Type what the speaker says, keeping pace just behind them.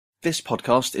This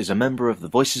podcast is a member of the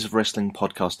Voices of Wrestling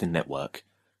podcasting network.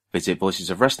 Visit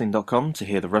voicesofwrestling.com to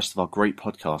hear the rest of our great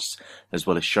podcasts, as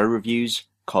well as show reviews,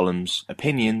 columns,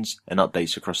 opinions, and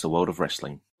updates across the world of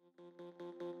wrestling.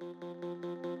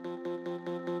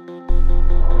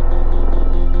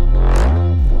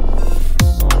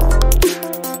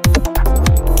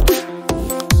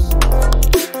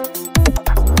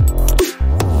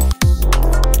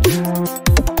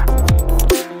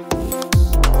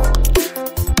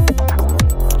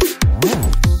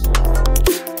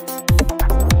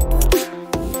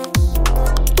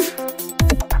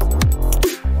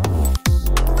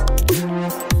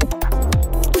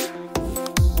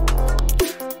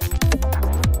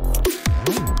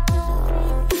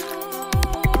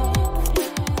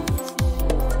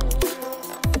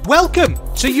 Welcome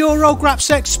to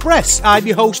Eurograps Express. I'm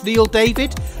your host Neil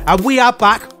David, and we are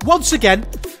back once again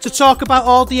to talk about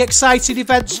all the exciting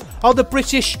events on the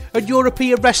British and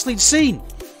European wrestling scene.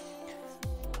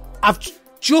 I've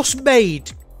just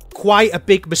made quite a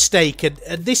big mistake, and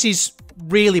this is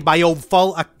really my own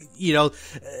fault.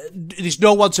 There's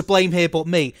no one to blame here but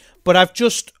me, but I've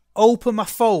just opened my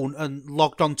phone and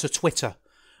logged on to Twitter,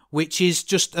 which is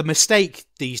just a mistake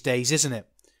these days, isn't it?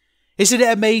 Isn't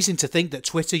it amazing to think that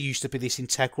Twitter used to be this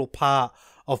integral part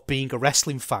of being a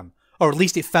wrestling fan? Or at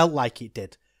least it felt like it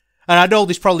did. And I know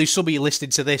there's probably some of you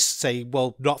listening to this saying,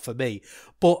 well, not for me.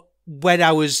 But when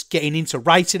I was getting into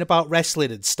writing about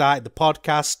wrestling and starting the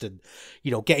podcast and,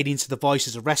 getting into the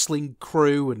Voices of Wrestling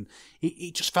crew, and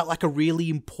it just felt like a really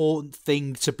important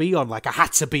thing to be on. Like I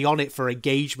had to be on it for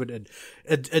engagement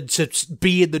and to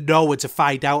be in the know and to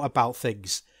find out about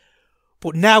things.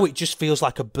 But now it just feels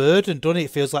like a burden, doesn't it? It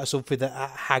feels like something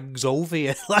that hangs over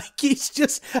you. Like it's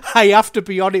just, I have to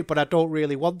be on it, but I don't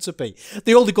really want to be.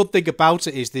 The only good thing about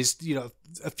it is there's,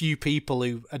 a few people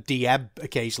who DM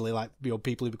occasionally, like,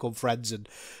 people who become friends, and,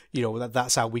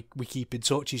 that's how we keep in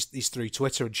touch is through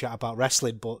Twitter and chat about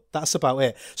wrestling, but that's about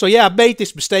it. So yeah, I made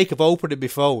this mistake of opening my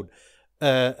phone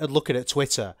and looking at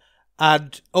Twitter,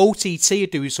 and OTT are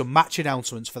doing some match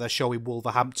announcements for their show in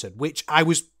Wolverhampton, which I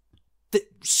was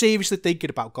seriously thinking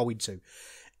about going to.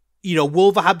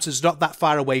 Wolverhampton's not that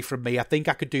far away from me. I think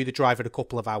I could do the drive in a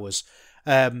couple of hours.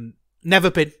 Never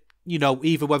been,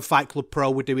 even when Fight Club Pro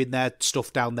were doing their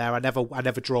stuff down there, I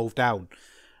never drove down.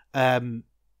 And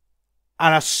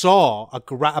I saw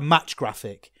a match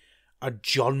graphic, and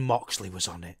John Moxley was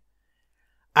on it.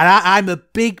 And I'm a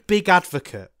big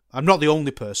advocate. I'm not the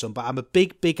only person, but I'm a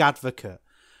big advocate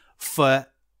for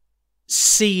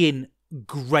seeing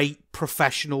great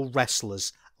professional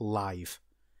wrestlers live.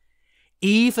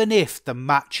 Even if the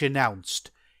match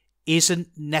announced isn't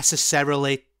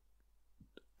necessarily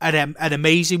an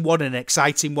amazing one, an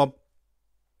exciting one,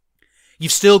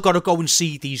 you've still got to go and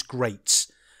see these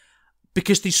greats,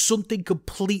 because there's something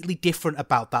completely different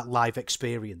about that live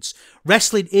experience.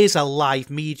 Wrestling is a live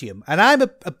medium, and I'm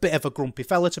a bit of a grumpy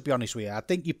fella, to be honest with you. I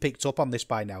think you picked up on this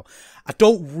by now. I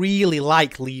don't really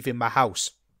like leaving my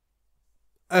house.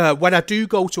 When I do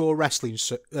go to a wrestling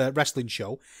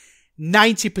show,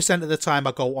 90% of the time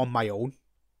I go on my own.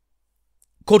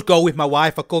 Could go with my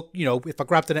wife. I could, if I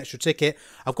grabbed an extra ticket,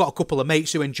 I've got a couple of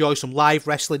mates who enjoy some live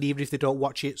wrestling, even if they don't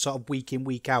watch it sort of week in,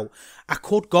 week out. I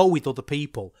could go with other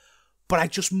people, but I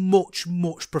just much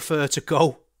prefer to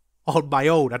go on my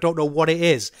own. I don't know what it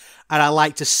is. And I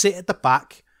like to sit at the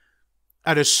back,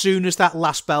 and as soon as that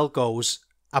last bell goes,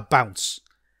 I bounce.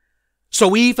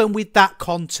 So even with that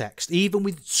context, even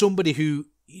with somebody who,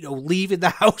 leaving the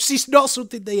house is not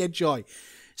something they enjoy,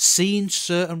 seeing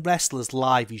certain wrestlers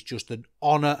live is just an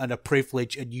honour and a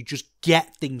privilege, and you just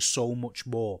get things so much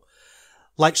more.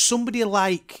 Like somebody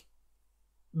like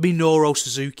Minoru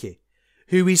Suzuki,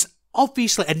 who is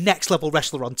obviously a next level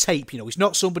wrestler on tape. He's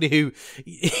not somebody who,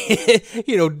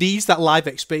 needs that live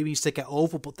experience to get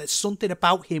over, but there's something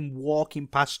about him walking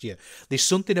past you. There's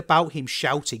something about him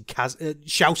shouting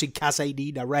Kaze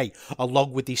Nina Ray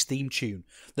along with his theme tune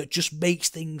that just makes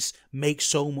things make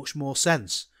so much more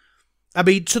sense. I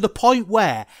mean, to the point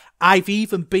where I've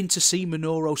even been to see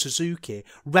Minoru Suzuki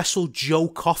wrestle Joe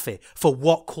Coffey for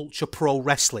What Culture Pro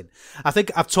Wrestling. I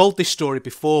think I've told this story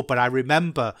before, but I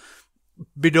remember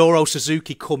Minoru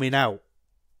Suzuki coming out,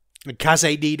 and Kaze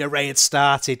Nina Ray had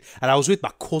started, and I was with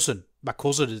my cousin. My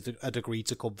cousin had agreed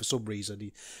to come for some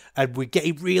reason, and we're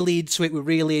getting really into it. We're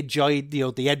really enjoying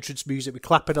the entrance music. We're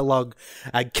clapping along,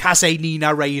 and Kaze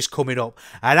Nina Ray is coming up,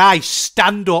 and I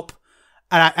stand up,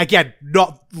 and again,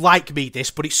 not like me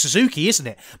this, but it's Suzuki, isn't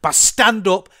it? But I stand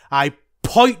up, I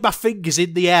point my fingers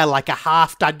in the air like a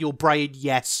half Daniel Bryan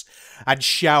yes, and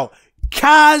shout,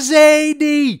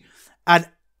 Kaze! And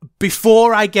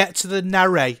before I get to the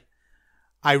Nare,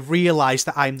 I realised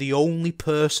that I'm the only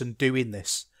person doing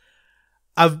this.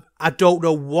 I don't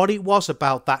know what it was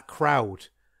about that crowd,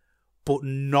 but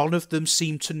none of them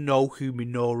seemed to know who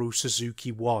Minoru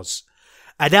Suzuki was.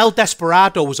 And El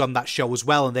Desperado was on that show as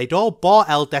well, and they'd all bought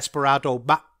El Desperado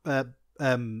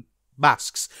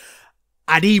masks.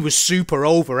 And he was super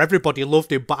over. Everybody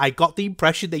loved him, but I got the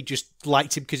impression they just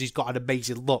liked him because he's got an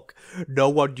amazing look. No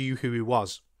one knew who he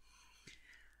was.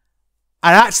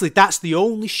 And actually, that's the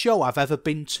only show I've ever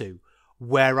been to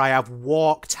where I have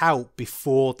walked out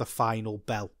before the final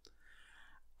bell.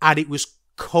 And it was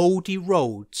Cody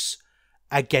Rhodes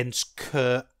against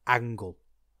Kurt Angle.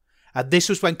 And this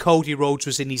was when Cody Rhodes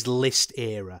was in his list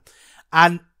era.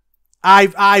 And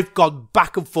I've gone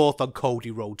back and forth on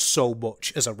Cody Rhodes so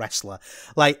much as a wrestler.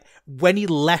 Like, when he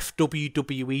left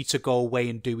WWE to go away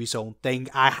and do his own thing,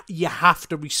 you have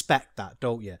to respect that,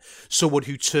 don't you? Someone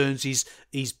who turns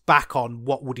his back on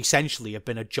what would essentially have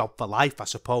been a job for life, I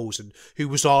suppose, and who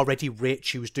was already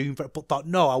rich, who was doing it, but thought,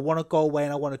 no, I want to go away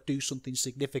and I want to do something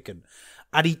significant.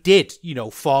 And he did,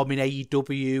 forming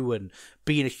AEW and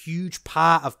being a huge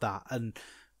part of that. And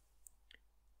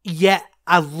yet,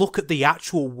 I look at the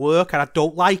actual work and I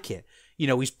don't like it.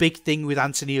 His big thing with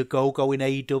Anthony Ogogo in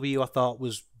AEW I thought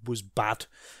was bad.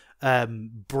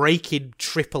 Breaking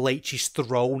Triple H's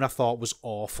throne I thought was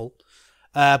awful.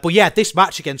 But yeah, this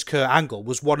match against Kurt Angle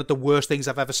was one of the worst things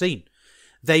I've ever seen.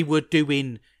 They were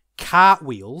doing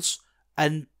cartwheels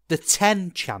and the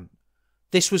 10 chant.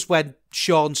 This was when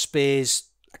Sean Spears,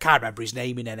 I can't remember his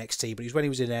name in NXT, but it was when he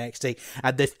was in NXT,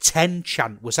 and the 10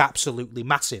 chant was absolutely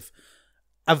massive.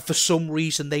 And for some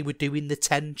reason, they were doing the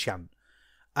 10 chant.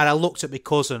 And I looked at my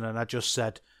cousin and I just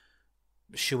said,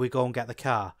 should we go and get the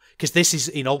car? Because this is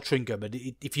in Altrincham.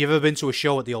 And if you've ever been to a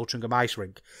show at the Altrincham Ice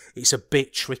Rink, it's a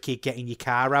bit tricky getting your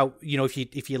car out.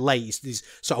 If you're late, there's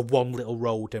sort of one little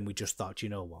road. And we just thought, you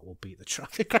know what, we'll beat the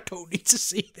traffic. I don't need to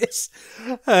see this.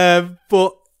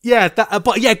 But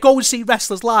yeah, go and see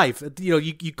wrestlers live.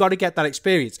 You got to get that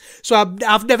experience. So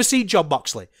I've never seen Jon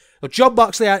Moxley. John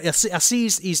Moxley, I see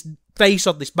his face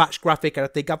on this match graphic and I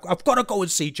think I've got to go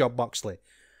and see Jon Moxley.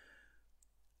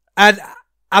 And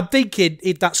I'm thinking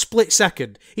in that split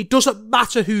second, it doesn't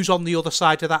matter who's on the other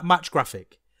side of that match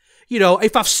graphic.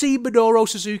 If I've seen Minoru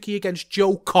Suzuki against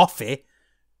Joe Coffey,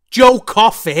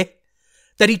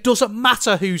 then it doesn't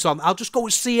matter who's on. I'll just go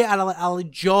and see it and I'll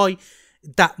enjoy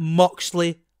that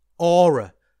Moxley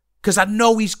aura. Because I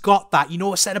know he's got that.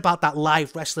 I said about that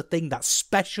live wrestler thing, that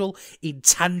special,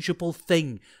 intangible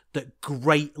thing that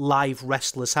great live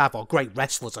wrestlers have. Or great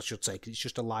wrestlers, I should say, because it's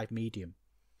just a live medium.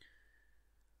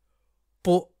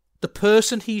 But the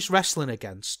person he's wrestling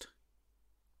against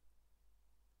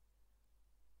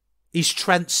is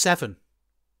Trent Seven.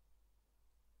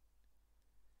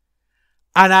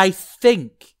 And I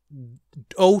think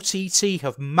OTT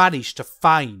have managed to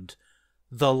find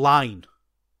the line.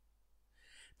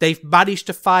 They've managed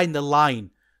to find the line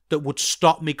that would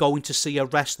stop me going to see a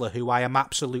wrestler who I am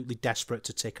absolutely desperate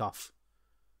to tick off.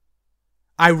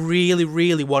 I really,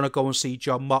 really want to go and see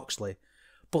Jon Moxley,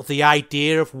 but the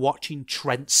idea of watching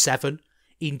Trent Seven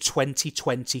in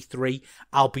 2023,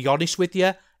 I'll be honest with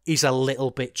you, is a little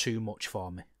bit too much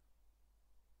for me.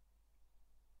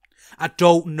 I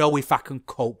don't know if I can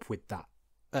cope with that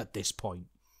at this point.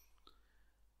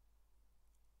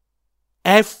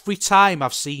 Every time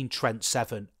I've seen Trent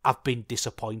Seven, I've been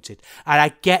disappointed. And I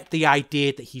get the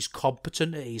idea that he's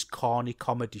competent at his corny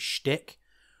comedy shtick.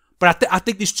 But I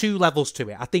think there's two levels to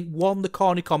it. I think, one, the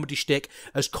corny comedy shtick,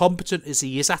 as competent as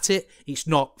he is at it, it's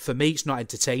not, for me, it's not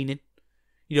entertaining.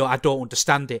 I don't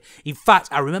understand it. In fact,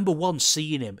 I remember once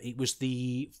seeing him. It was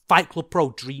the Fight Club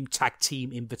Pro Dream Tag Team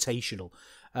Invitational.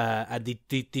 And they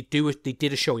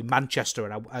did a show in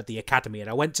Manchester at the Academy, and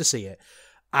I went to see it.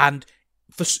 And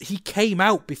he came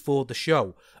out before the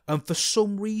show and for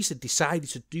some reason decided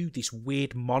to do this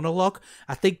weird monologue.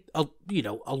 I think, a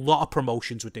lot of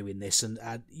promotions were doing this and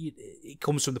it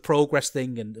comes from the Progress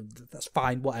thing and that's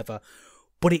fine, whatever.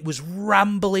 But it was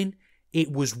rambling.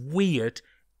 It was weird.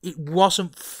 It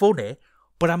wasn't funny,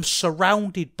 but I'm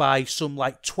surrounded by some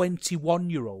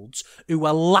 21-year-olds who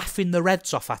are laughing their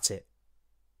heads off at it.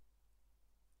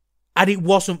 And it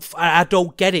wasn't, I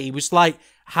don't get it. It was like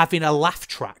having a laugh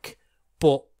track,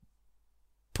 but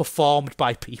performed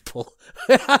by people.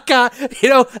 I can't,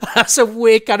 that's a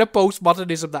weird kind of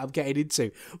postmodernism that I'm getting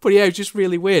into. But yeah, it's just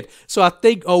really weird. So I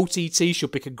think OTT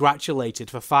should be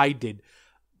congratulated for finding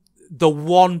the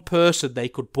one person they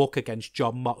could book against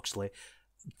Jon Moxley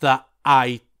that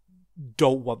I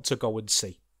don't want to go and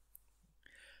see.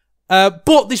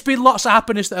 But there's been lots of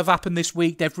happiness that have happened this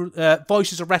week.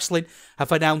 Voices of Wrestling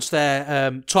have announced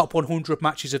their top 100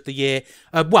 matches of the year.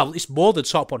 Well, it's more than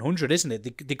top 100, isn't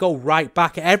it? They go right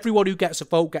back. Everyone who gets a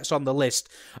vote gets on the list.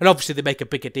 And obviously they make a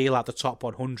bigger deal out of the top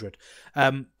 100.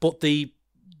 But the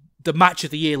match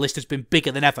of the year list has been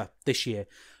bigger than ever this year.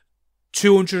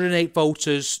 208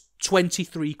 voters,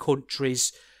 23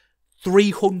 countries,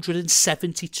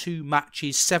 372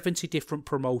 matches, 70 different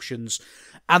promotions.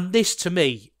 And this, to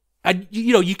me, and,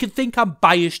 you can think I'm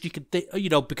biased, you can think,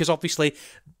 because obviously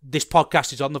this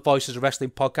podcast is on the Voices of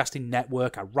Wrestling Podcasting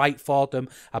Network. I write for them.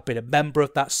 I've been a member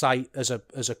of that site as a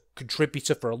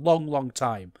contributor for a long, long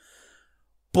time.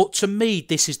 But to me,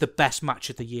 this is the best match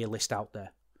of the year list out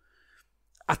there.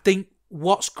 I think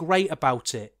what's great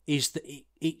about it is that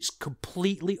it's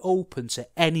completely open to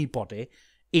anybody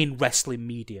in wrestling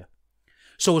media.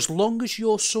 So as long as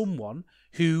you're someone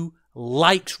who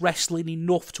likes wrestling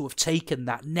enough to have taken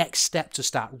that next step to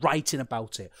start writing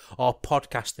about it or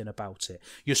podcasting about it,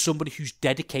 you're somebody who's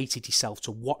dedicated yourself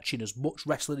to watching as much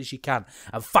wrestling as you can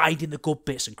and finding the good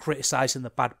bits and criticising the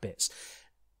bad bits,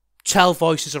 tell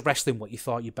Voices of Wrestling what you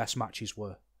thought your best matches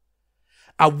were.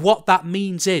 And what that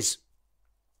means is,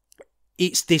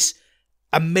 it's this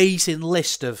amazing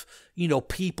list of,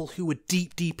 people who are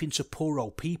deep into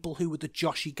Puro, people who are the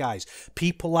Joshy guys,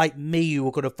 people like me who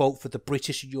are going to vote for the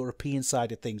British and European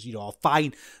side of things, are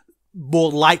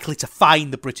more likely to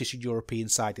find the British and European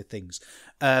side of things.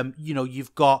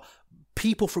 You've got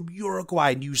people from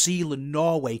Uruguay, New Zealand,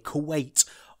 Norway, Kuwait,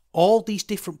 all these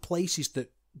different places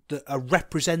that are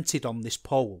represented on this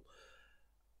poll.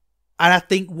 And I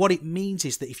think what it means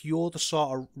is that if you're the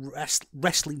sort of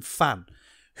wrestling fan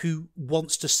who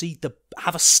wants to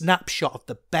have a snapshot of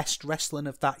the best wrestling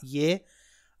of that year,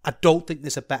 I don't think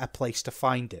there's a better place to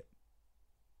find it.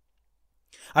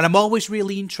 And I'm always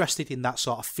really interested in that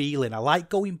sort of feeling. I like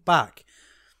going back,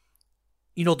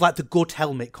 like the Good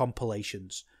Helmet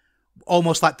compilations,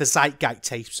 almost like the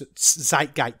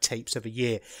Zeitgeist tapes of a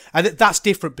year. And that's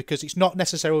different because it's not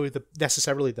necessarily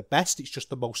the best, it's just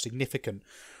the most significant.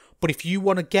 But if you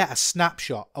want to get a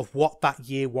snapshot of what that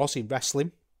year was in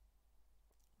wrestling,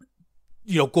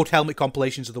 Good Helmet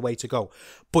compilations are the way to go.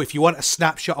 But if you want a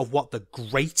snapshot of what the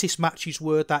greatest matches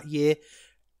were that year,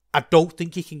 I don't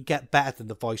think you can get better than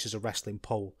the Voices of Wrestling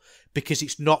poll, because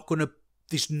there's not going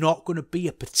to be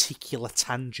a particular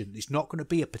tangent. There's not going to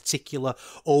be a particular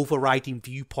overriding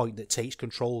viewpoint that takes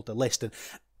control of the list. And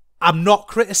I'm not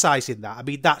criticising that. I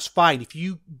mean, that's fine. If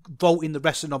you vote in the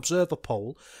Wrestling Observer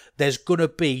poll, there's going to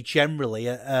be generally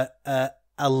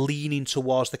a leaning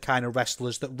towards the kind of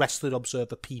wrestlers that Wrestling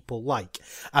Observer people like.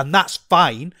 And that's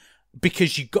fine,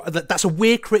 because that's a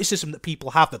weird criticism that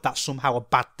people have, that's somehow a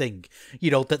bad thing.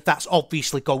 That's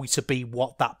obviously going to be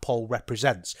what that poll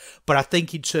represents. But I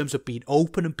think in terms of being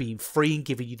open and being free and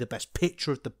giving you the best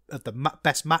picture of the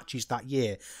best matches that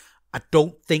year, I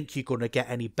don't think you're going to get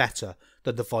any better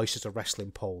than the Voices of Wrestling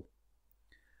poll.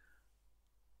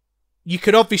 You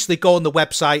can obviously go on the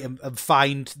website and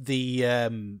find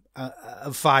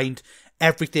find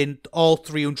everything, all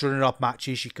 300 and odd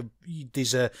matches.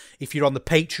 If you're on the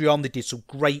Patreon, they did some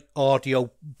great audio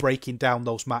breaking down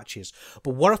those matches.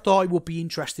 But what I thought it would be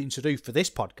interesting to do for this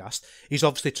podcast is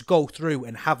obviously to go through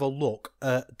and have a look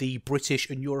at the British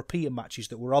and European matches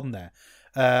that were on there,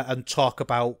 and talk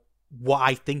about what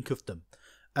I think of them.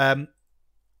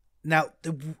 Now,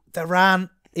 there aren't,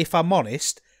 if I'm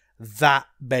honest, that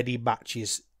many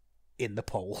matches in the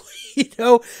poll.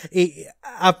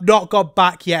 I've not gone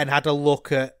back yet and had a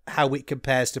look at how it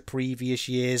compares to previous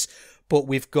years, but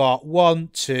we've got 1,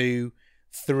 2,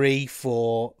 3,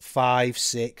 4, 5,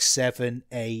 6, 7,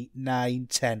 8, 9,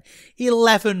 10,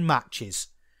 11 matches,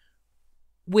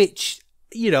 which,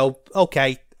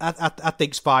 okay, I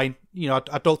think's fine.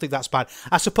 I don't think that's bad.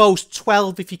 I suppose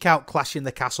 12 if you count Clash in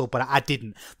the Castle, but I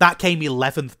didn't. That came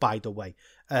 11th, by the way.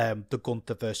 The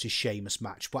Gunther versus Sheamus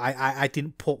match, but I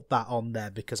didn't put that on there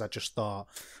because I just thought,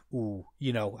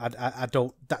 I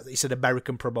don't. It's an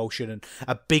American promotion, and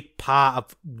a big part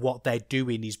of what they're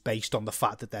doing is based on the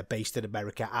fact that they're based in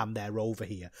America and they're over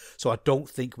here. So I don't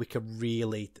think we can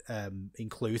really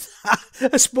include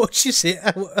that as much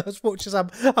as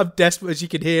I'm desperate, as you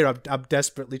can hear. I'm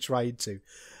desperately trying to.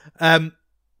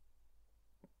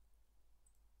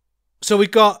 So we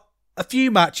got a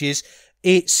few matches.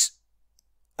 It's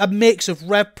a mix of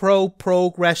Rev Pro,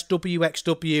 Progress,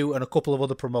 WXW, and a couple of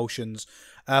other promotions.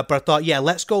 But I thought,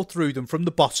 let's go through them from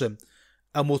the bottom,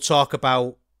 and we'll talk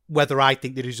about whether I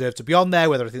think they deserve to be on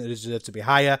there, whether I think they deserve to be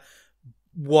higher,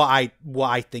 what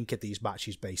I think of these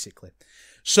matches, basically.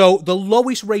 So the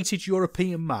lowest rated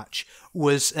European match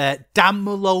was Dan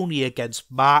Maloney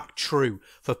against Mark True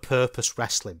for Purpose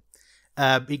Wrestling.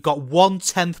 It got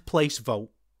 1/10th place vote.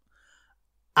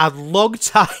 And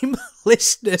long-time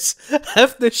listeners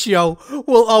of the show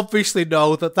will obviously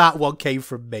know that one came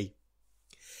from me.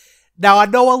 Now, I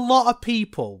know a lot of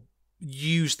people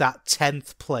use that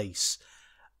 10th place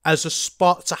as a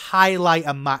spot to highlight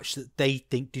a match that they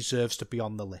think deserves to be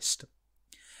on the list.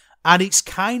 And it's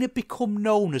kind of become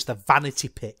known as the vanity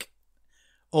pick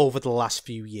over the last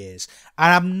few years.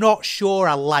 And I'm not sure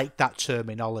I like that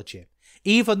terminology,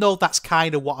 even though that's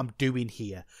kind of what I'm doing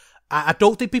here. I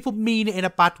don't think people mean it in a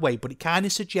bad way, but it kind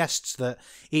of suggests that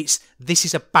this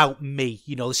is about me.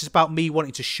 This is about me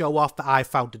wanting to show off that I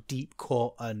found a deep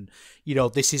cut, and,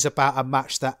 this is about a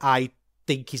match that I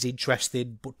think is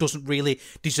interesting, but doesn't really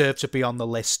deserve to be on the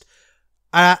list.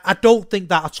 I don't think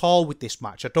that at all with this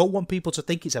match. I don't want people to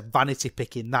think it's a vanity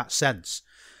pick in that sense.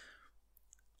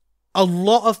 A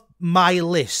lot of my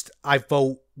list, I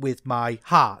vote with my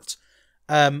heart.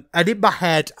 And in my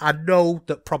head, I know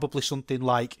that probably something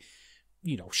like,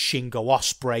 Shingo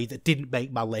Ospreay that didn't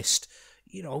make my list,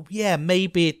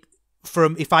 maybe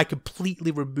if I completely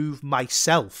remove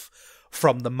myself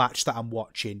from the match that I'm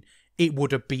watching, it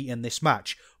would have beaten this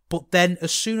match. But then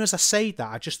as soon as I say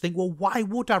that, I just think, well, why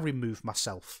would I remove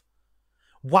myself?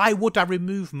 Why would I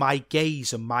remove my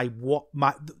gaze and my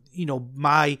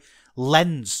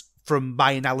lens from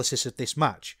my analysis of this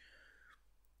match?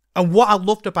 And what I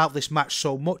loved about this match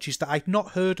so much is that I'd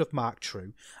not heard of Mark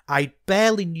True, I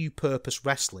barely knew Purpose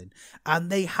Wrestling, and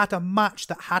they had a match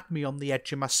that had me on the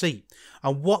edge of my seat.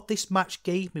 And what this match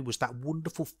gave me was that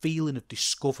wonderful feeling of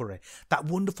discovery, that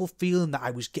wonderful feeling that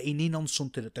I was getting in on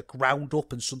something at the ground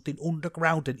up and something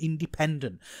underground and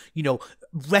independent.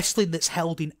 Wrestling that's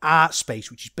held in art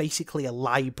space, which is basically a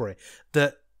library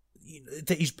that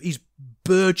he's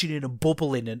burgeoning and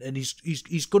bubbling, and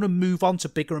he's going to move on to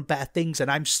bigger and better things, and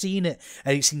I'm seeing it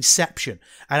at its inception,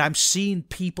 and I'm seeing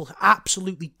people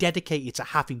absolutely dedicated to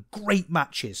having great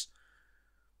matches.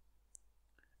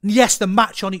 Yes, the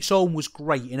match on its own was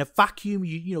great. In a vacuum,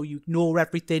 you ignore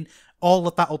everything, all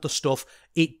of that other stuff,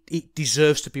 it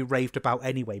deserves to be raved about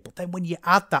anyway. But then when you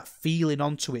add that feeling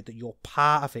onto it, that you're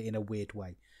part of it in a weird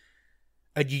way,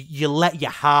 and you let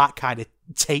your heart kind of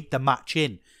take the match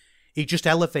in, it just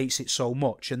elevates it so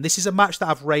much. And this is a match that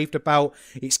I've raved about.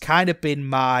 It's kind of been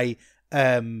my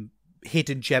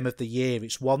hidden gem of the year.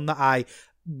 It's one that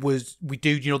we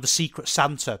do, the Secret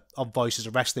Santa on Voices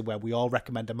of Wrestling, where we all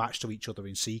recommend a match to each other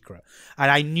in secret.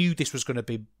 And I knew this was going to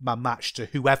be my match to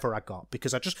whoever I got,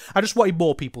 because I just wanted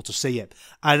more people to see it.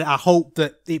 And I hope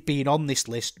that it being on this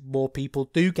list, more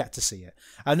people do get to see it.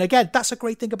 And again, that's a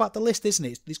great thing about the list, isn't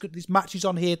it? There's matches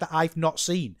on here that I've not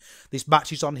seen. There's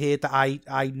matches on here that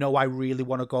I know I really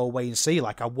want to go away and see.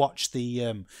 Like I watched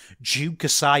the Jun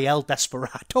Kasai El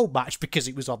Desperado match because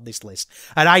it was on this list.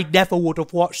 And I never would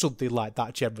have watched something like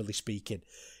that, generally speaking.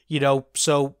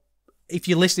 So if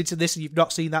you're listening to this and you've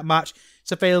not seen that match,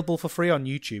 it's available for free on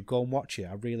YouTube. Go and watch it.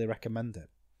 I really recommend it.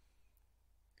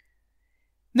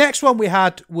 Next one we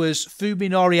had was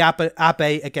Fuminori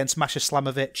Abe against Masha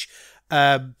Slamovich.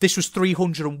 This was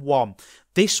 301.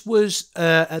 This was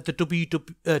at the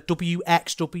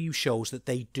WXW shows that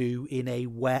they do in a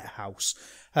warehouse.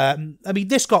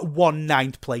 This got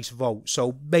 1/9th place vote,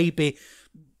 so maybe,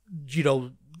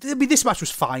 this match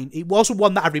was fine. It wasn't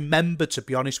one that I remember, to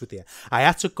be honest with you. I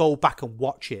had to go back and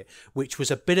watch it, which was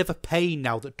a bit of a pain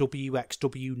now that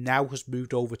WXW now has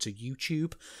moved over to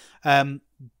YouTube. I'm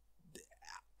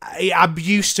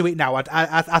used to it now.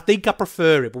 I think I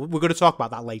prefer it, but we're going to talk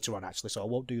about that later on, actually, so I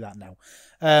won't do that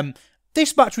now.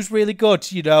 This match was really good.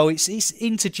 It's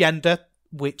intergender,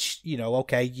 which,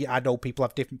 okay, I know people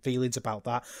have different feelings about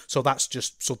that, so that's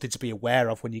just something to be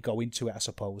aware of when you go into it, I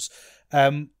suppose.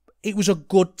 It was a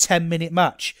good 10-minute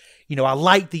match. I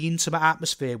like the intimate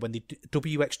atmosphere when the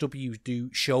WXW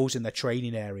do shows in their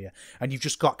training area, and you've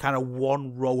just got kind of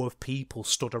one row of people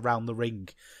stood around the ring.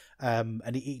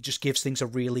 And it just gives things a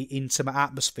really intimate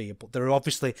atmosphere. But they're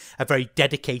obviously a very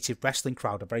dedicated wrestling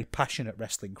crowd, a very passionate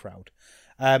wrestling crowd.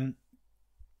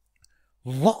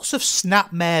 Lots of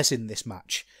snapmares in this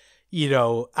match.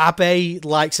 Abe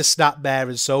likes a snapmare,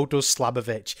 and so does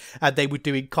Slamovich, and they were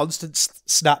doing constant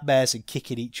snapmares and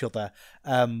kicking each other.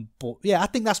 But yeah, I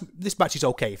think this match is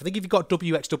okay. I think if you've got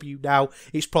WXW now,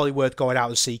 it's probably worth going out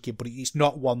and seeking, but it's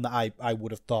not one that I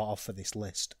would have thought of for this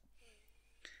list.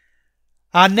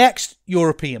 Our next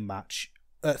European match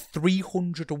at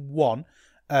 301,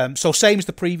 so same as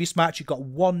the previous match, you got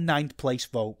 1/9th place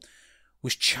vote,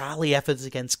 was Charlie Evans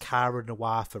against Cara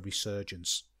Noir for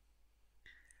Resurgence.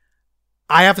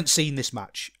 I haven't seen this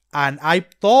match. And I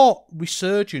thought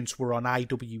Resurgence were on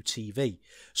IWTV.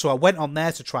 So I went on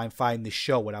there to try and find this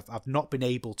show, and I've not been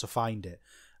able to find it.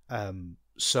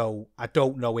 So I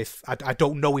don't know if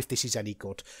this is any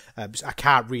good. I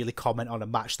can't really comment on a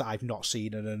match that I've not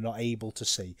seen and am not able to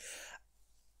see.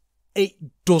 It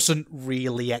doesn't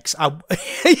really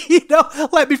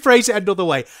let me phrase it another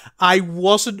way. I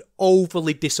wasn't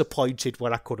overly disappointed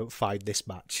when I couldn't find this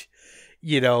match.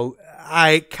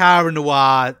 Cara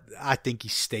Noir, I think he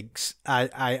stinks.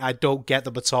 I don't get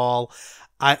them at all.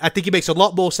 I think he makes a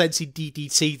lot more sense in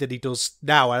DDT than he does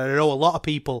now. And I know a lot of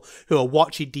people who are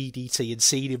watching DDT and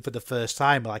seeing him for the first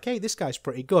time are like, hey, this guy's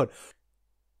pretty good.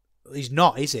 He's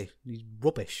not, is he? He's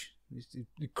rubbish. He's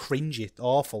cringy,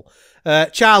 awful.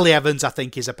 Charlie Evans, I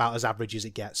think, is about as average as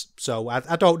it gets. So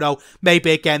I don't know.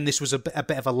 Maybe, again, this was a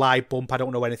bit of a live bump. I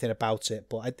don't know anything about it.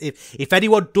 But if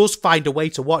anyone does find a way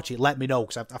to watch it, let me know,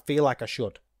 because I feel like I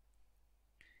should.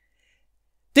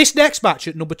 This next match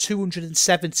at number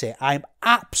 270, I'm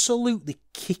absolutely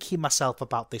kicking myself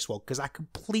about this one because I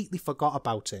completely forgot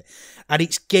about it. And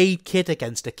it's Gabe Kidd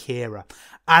against Akira.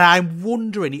 And I'm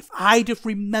wondering, if I'd have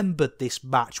remembered this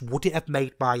match, would it have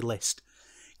made my list?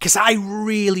 Because I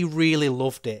really, really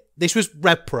loved it. This was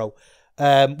Red Pro.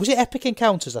 Was it Epic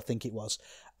Encounters, I think it was.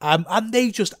 And they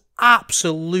just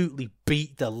absolutely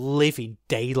beat the living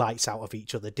daylights out of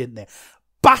each other, didn't they?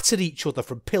 Battered each other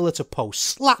from pillar to post,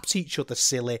 slapped each other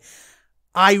silly.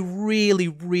 I really,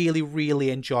 really,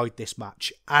 really enjoyed this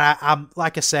match. And I'm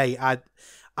like I say, I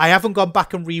haven't gone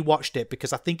back and rewatched it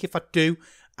because I think if I do,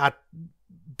 I'd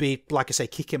be, like I say,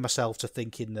 kicking myself to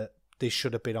thinking that this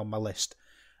should have been on my list.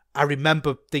 I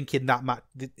remember thinking that match,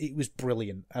 it was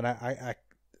brilliant, and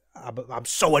I'm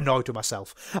so annoyed with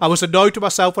myself. I was annoyed with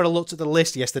myself when I looked at the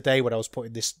list yesterday when I was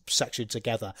putting this section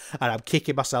together, and I'm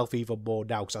kicking myself even more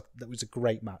now because that was a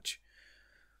great match.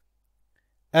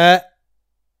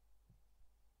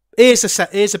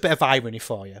 Here's a bit of irony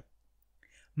for you.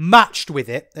 Matched with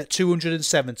it at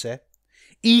 270,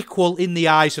 equal in the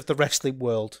eyes of the wrestling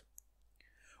world,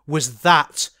 was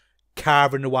that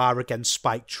Cara Noir against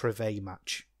Spike Trivet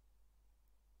match.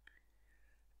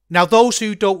 Now, those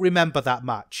who don't remember that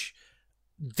match,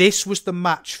 this was the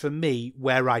match for me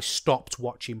where I stopped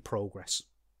watching Progress.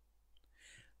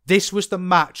 This was the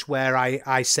match where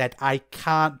I said, I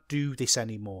can't do this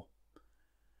anymore.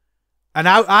 And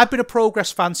I've been a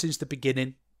Progress fan since the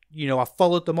beginning. I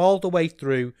followed them all the way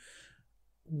through.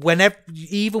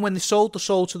 Even when they sold the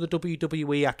soul to the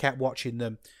WWE, I kept watching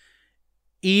them.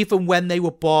 Even when they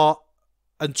were bought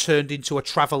and turned into a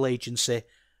travel agency,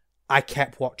 I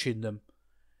kept watching them.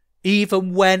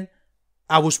 Even when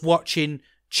I was watching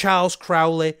Charles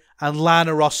Crowley and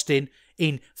Lana Austin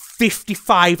in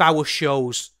 55-hour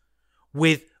shows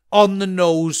with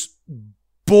on-the-nose,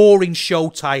 boring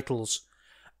show titles,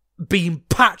 being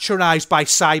patronised by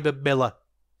Simon Miller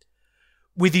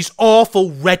with his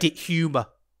awful Reddit humour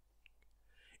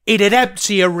in an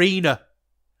empty arena,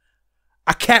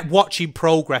 I kept watching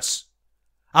Progress.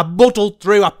 I muddled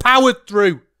through, I powered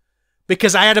through,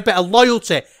 because I had a bit of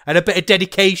loyalty and a bit of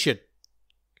dedication.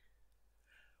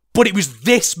 But it was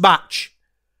this match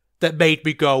that made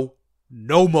me go,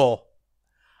 no more.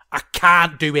 I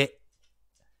can't do it.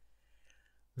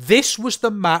 This was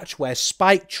the match where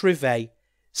Spike Trivet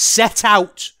set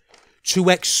out to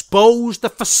expose the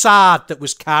facade that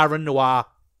was Cara Noir.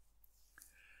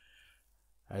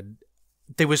 And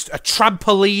there was a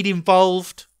trampoline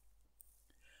involved.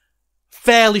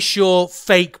 Fairly sure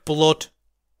fake blood.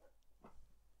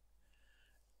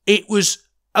 It was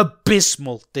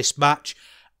abysmal, this match.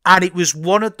 And it was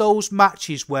one of those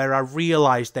matches where I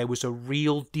realised there was a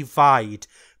real divide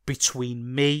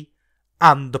between me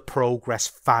and the Progress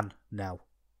fan now.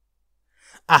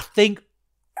 I think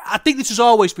this has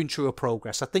always been true of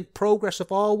Progress. I think Progress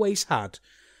have always had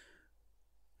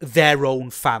their own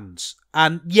fans.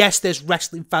 And yes, there's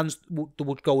wrestling fans that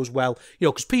would go as well.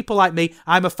 Because people like me,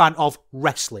 I'm a fan of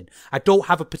wrestling. I don't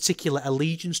have a particular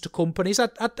allegiance to companies. I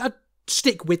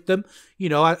stick with them.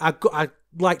 I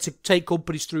like to take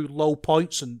companies through low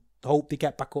points and hope they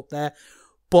get back up there.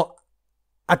 But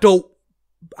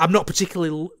I'm not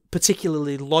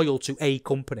particularly loyal to a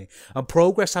company. And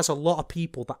Progress has a lot of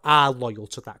people that are loyal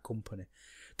to that company.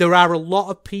 There are a lot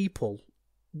of people,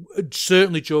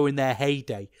 certainly during their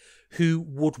heyday, who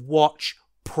would watch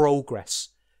Progress.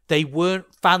 They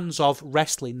weren't fans of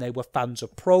wrestling, they were fans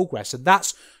of Progress. And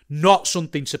that's not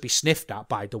something to be sniffed at,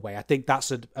 by the way. I think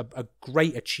that's a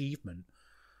great achievement.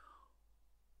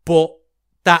 But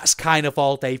that's kind of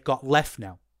all they've got left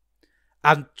now.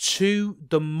 And to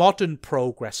the modern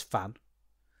Progress fan,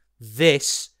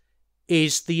 this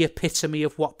is the epitome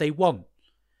of what they want.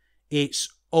 It's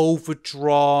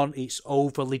overdrawn, it's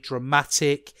overly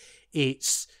dramatic,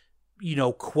 it's,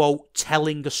 quote,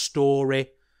 telling a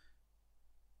story.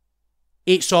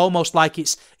 It's almost like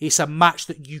it's a match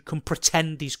that you can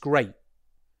pretend is great.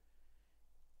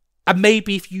 And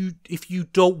maybe if you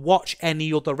don't watch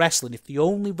any other wrestling, if the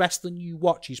only wrestling you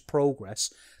watch is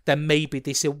Progress, then maybe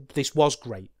this was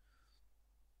great.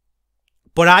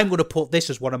 But I'm going to put this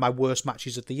as one of my worst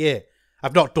matches of the year.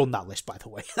 I've not done that list, by the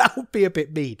way. That would be a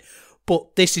bit mean.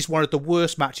 But this is one of the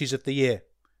worst matches of the year.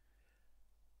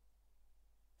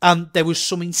 And there was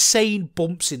some insane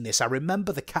bumps in this. I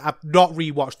remember I've not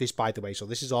rewatched this, by the way, so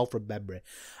this is all from memory.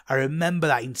 I remember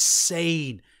that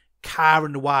insane Cara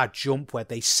Noir jump where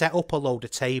they set up a load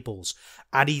of tables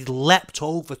and he leapt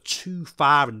over too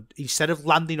far, and instead of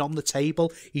landing on the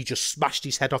table, he just smashed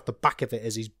his head off the back of it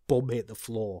as his bum hit the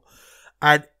floor.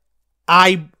 And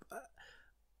I'm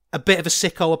a bit of a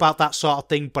sicko about that sort of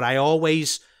thing, but that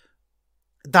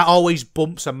always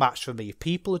bumps a match for me. If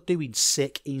people are doing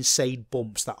sick, insane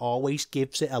bumps, that always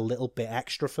gives it a little bit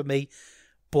extra for me,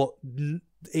 but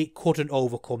it couldn't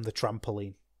overcome the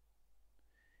trampoline.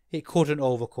 It couldn't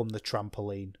overcome the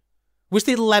trampoline. Was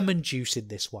there lemon juice in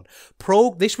this one?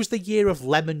 This was the year of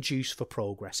lemon juice for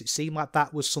Progress. It seemed like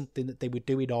that was something that they were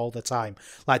doing all the time.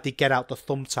 Like they'd get out the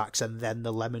thumbtacks and then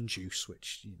the lemon juice,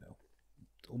 which,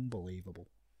 unbelievable.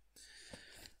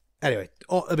 Anyway,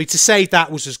 to say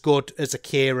that was as good as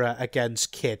Akira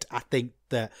against Kid, I think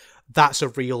that's a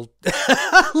real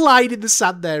line in the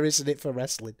sand there, isn't it, for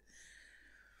wrestling?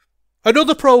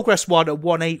 Another Progress one at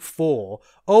 184,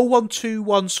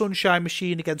 0121 Sunshine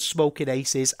Machine against Smoking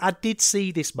Aces. I did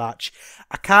see this match.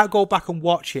 I can't go back and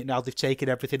watch it now they've taken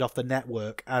everything off the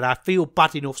network, and I feel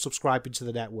bad enough subscribing to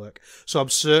the network, so I'm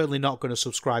certainly not going to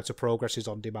subscribe to Progress's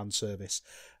on-demand service.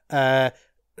 Yeah,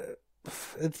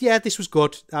 this was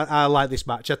good. I like this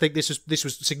match. I think this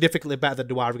was significantly better than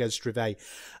Noir against Drivet.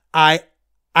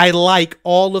 I like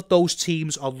all of those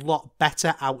teams a lot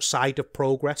better outside of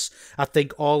Progress. I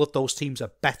think all of those teams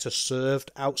are better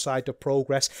served outside of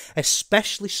Progress,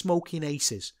 especially Smoking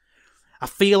Aces. I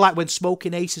feel like when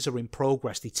Smoking Aces are in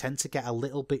Progress, they tend to get a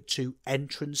little bit too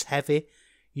entrance heavy.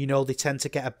 They tend to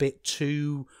get a bit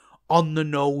too on the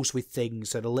nose with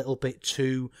things and a little bit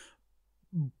too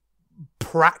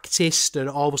practiced, and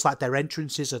almost like their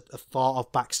entrances are thought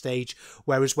of backstage.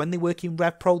 Whereas when they work in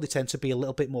Rev Pro, they tend to be a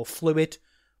little bit more fluid,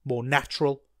 more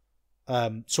natural.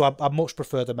 So I much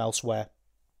prefer them elsewhere.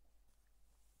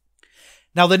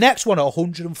 Now, the next one at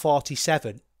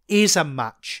 147 is a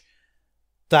match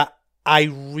that I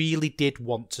really did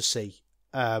want to see.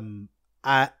 Out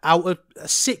of a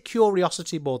sick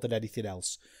curiosity more than anything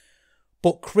else.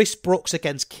 But Chris Brooks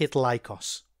against Kid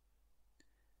Lycos.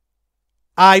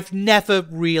 I've never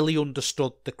really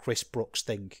understood the Chris Brooks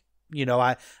thing.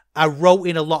 I wrote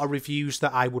in a lot of reviews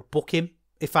that I would book him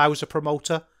if I was a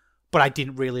promoter, but I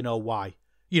didn't really know why,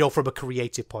 from a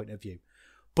creative point of view.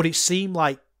 But it seemed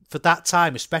like for that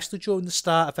time, especially during the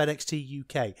start of NXT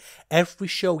UK, every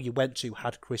show you went to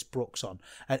had Chris Brooks on,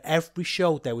 and every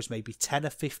show there was maybe 10 or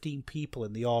 15 people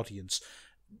in the audience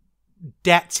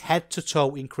decked head to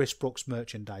toe in Chris Brooks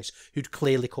merchandise who'd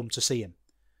clearly come to see him.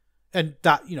 And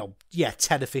that,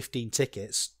 10 or 15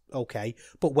 tickets, okay,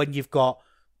 but when you've got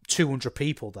 200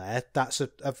 people there, that's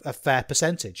a fair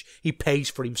percentage. He pays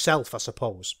for himself, I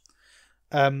suppose.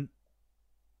 And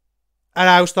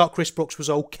I always thought Chris Brooks was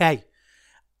okay.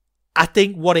 I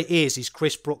think what it is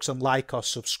Chris Brooks and Lycos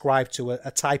subscribe to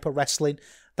a type of wrestling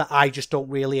that I just don't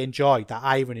really enjoy, that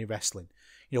irony wrestling.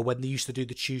 When they used to do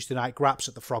the Tuesday night graps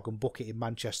at the Frog and Bucket in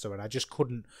Manchester, and I just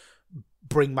couldn't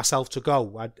bring myself to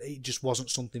go. It just wasn't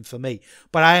something for me.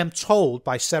 But I am told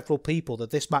by several people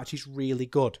that this match is really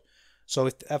good. So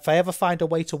if I ever find a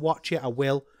way to watch it, I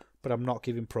will, but I'm not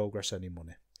giving Progress any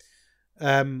money.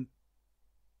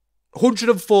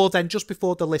 104 then, just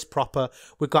before the list proper,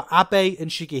 we've got Abe and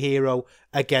Shigehiro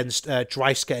against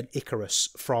Dreissker and Icarus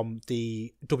from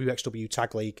the WXW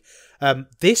Tag League.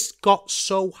 This got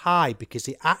so high because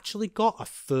it actually got a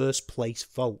first place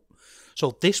vote.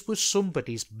 So this was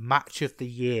somebody's match of the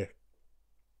year.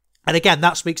 And again,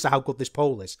 that speaks to how good this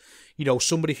poll is.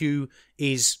 Somebody who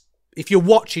is, if you're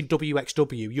watching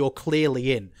WXW, you're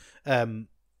clearly in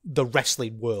the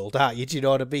wrestling world, aren't you? Do you know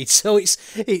what I mean? So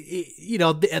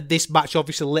this match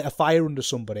obviously lit a fire under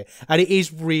somebody, and it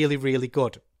is really, really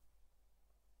good.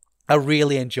 I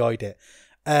really enjoyed it.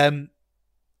 Abe,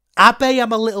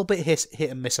 I'm a little bit hit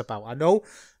and miss about. I know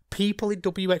people in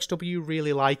WXW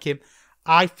really like him.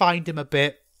 I find him a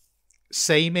bit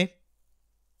samey.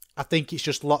 I think it's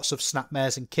just lots of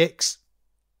snapmares and kicks.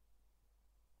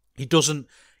 He doesn't,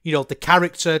 the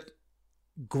character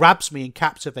grabs me and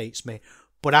captivates me,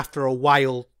 but after a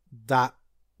while that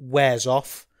wears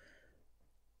off.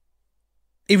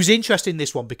 It was interesting,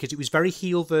 this one, because it was very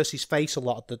heel versus face a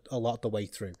lot of the way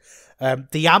through.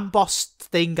 The Amboss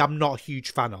thing I'm not a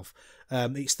huge fan of.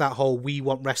 It's that whole we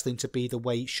want wrestling to be the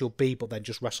way it should be, but then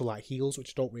just wrestle like heels,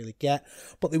 which I don't really get.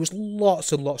 But there was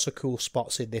lots and lots of cool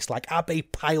spots in this, like Abe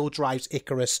pile drives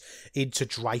Icarus into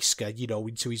Dreisker,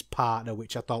 into his partner,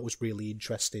 which I thought was really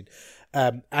interesting.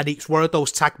 And it's one of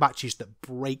those tag matches that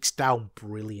breaks down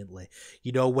brilliantly.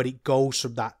 When it goes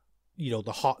from that,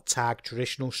 the hot tag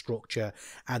traditional structure,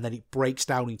 and then it breaks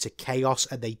down into chaos,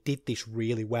 and they did this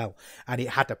really well, and it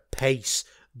had a pace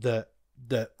that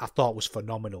I thought was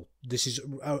phenomenal. This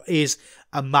is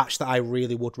a match that I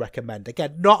really would recommend.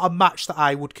 Again, not a match that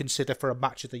I would consider for a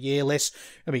match of the year list.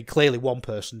 I mean, clearly one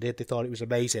person did. They thought it was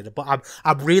amazing, but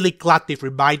I'm really glad they've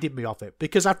reminded me of it,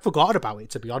 because I'd forgotten about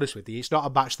it, to be honest with you. It's not a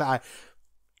match that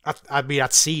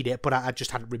I'd seen it, but I just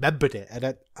hadn't remembered it.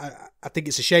 And I think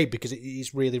it's a shame, because it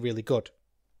is really, really good.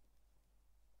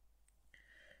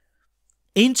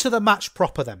 Into the list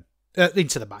proper.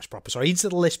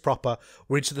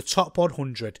 We're into the top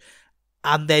 100.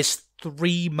 And there's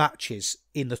 3 matches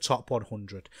in the top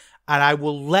 100. And I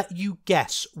will let you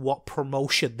guess what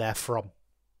promotion they're from.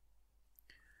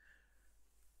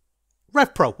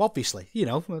 Rev Pro, obviously.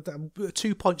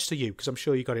 2 points to you, because I'm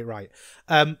sure you got it right.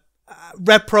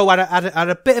 Rev Pro had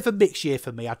a bit of a mixed year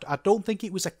for me. I don't think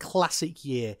it was a classic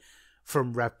year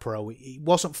from Rev Pro. It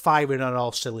wasn't firing on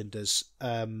all cylinders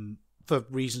for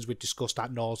reasons we discussed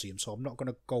ad nauseum, so I'm not going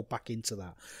to go back into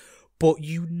that. But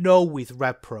with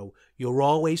Rev Pro, you're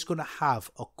always going to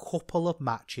have a couple of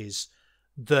matches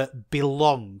that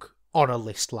belong on a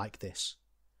list like this.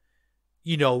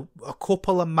 A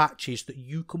couple of matches that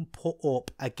you can put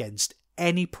up against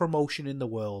any promotion in the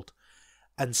world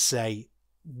and say,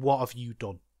 what have you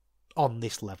done on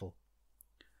this level?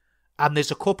 And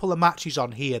there's a couple of matches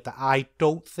on here that I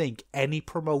don't think any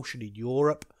promotion in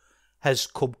Europe has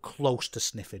come close to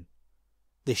sniffing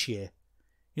this year.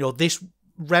 This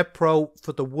Rev Pro,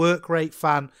 for the work rate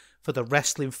fan, for the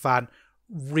wrestling fan,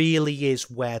 really is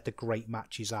where the great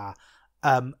matches are.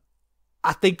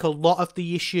 I think a lot of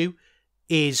the issue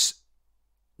is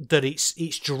that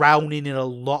it's drowning in a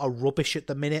lot of rubbish at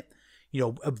the minute.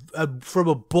 From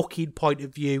a booking point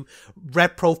of view,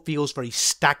 Rev Pro feels very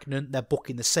stagnant. They're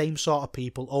booking the same sort of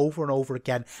people over and over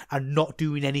again and not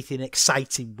doing anything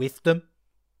exciting with them.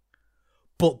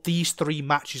 But these 3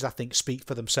 matches, I think, speak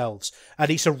for themselves. And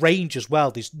it's a range as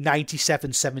well. There's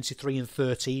 97, 73, and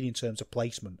 13 in terms of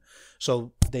placement.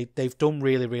 So they've done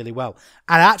really, really well.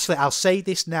 And actually, I'll say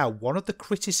this now. One of the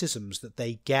criticisms that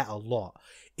they get a lot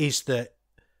is that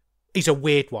it's a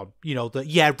weird one.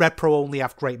 Rev Pro only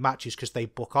have great matches because they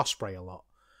book Ospreay a lot.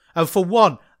 And for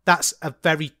one, that's a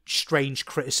very strange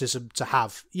criticism to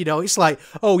have. It's like,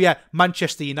 oh yeah,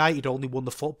 Manchester United only won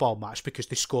the football match because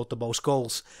they scored the most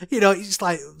goals. It's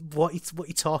like, what are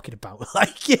you talking about?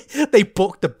 Like, they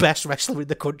booked the best wrestler in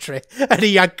the country and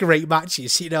he had great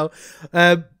matches,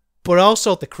 But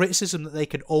also the criticism that they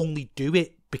can only do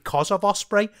it because of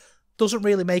Ospreay doesn't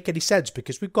really make any sense,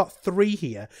 because we've got 3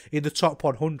 here in the top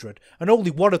 100 and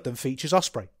only one of them features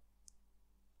Ospreay.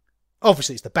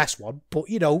 Obviously, it's the best one, but,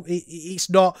 it's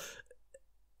not...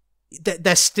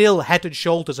 They're still head and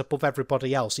shoulders above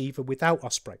everybody else, even without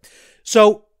Ospreay.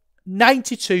 So,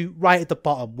 92, right at the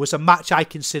bottom, was a match I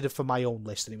considered for my own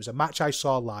list, and it was a match I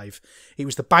saw live. It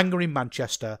was the banger in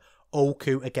Manchester,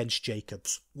 Oku against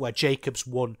Jacobs, where Jacobs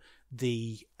won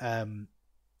the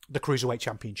Cruiserweight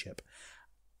Championship.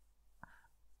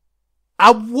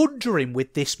 I'm wondering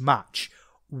with this match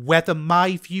whether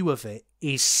my view of it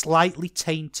is slightly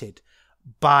tainted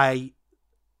by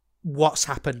what's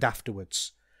happened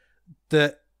afterwards.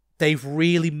 That they've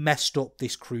really messed up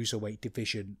this Cruiserweight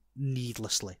division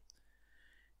needlessly.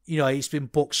 It's been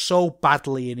booked so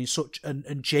badly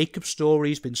and Jacob's story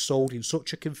has been sold in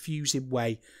such a confusing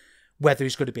way, whether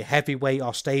he's going to be heavyweight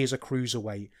or stay as a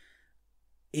Cruiserweight.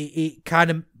 It kind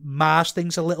of mars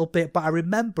things a little bit, but I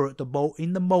remember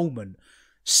in the moment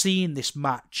seeing this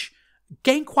match,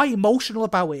 getting quite emotional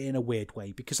about it in a weird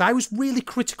way, because I was really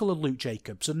critical of Luke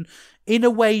Jacobs, and in a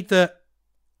way that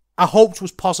I hoped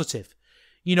was positive.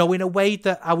 In a way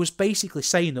that I was basically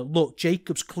saying that, look,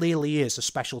 Jacobs clearly is a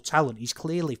special talent. He's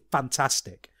clearly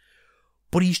fantastic.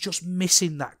 But he's just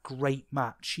missing that great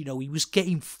match. He was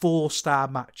getting 4-star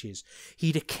matches.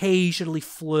 He'd occasionally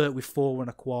flirt with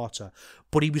 4.25.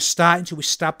 But he was starting to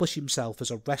establish himself as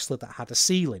a wrestler that had a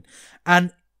ceiling.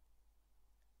 And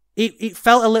it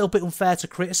felt a little bit unfair to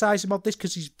criticise him of this,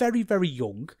 because he's very, very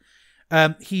young.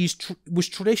 He was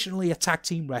traditionally a tag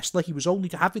team wrestler. He was only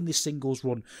having this singles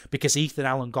run because Ethan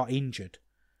Allen got injured.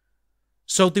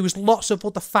 So there was lots of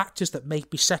other factors that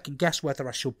made me second guess whether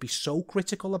I should be so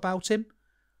critical about him.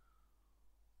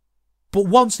 But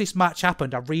once this match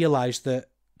happened, I realised that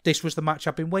this was the match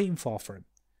I've been waiting for him.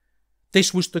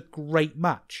 This was the great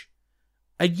match.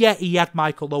 And yet he had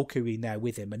Michael Oku in there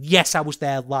with him. And yes, I was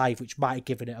there live, which might have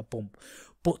given it a bump.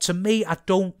 But to me, I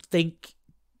don't think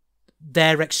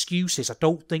they're excuses. I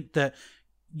don't think that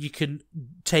you can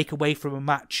take away from a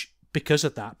match because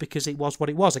of that, because it was what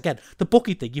it was. Again, the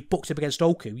booking thing, you booked him against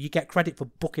Oku, you get credit for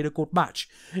booking a good match.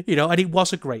 And it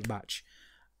was a great match.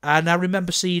 And I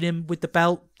remember seeing him with the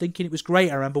belt, thinking it was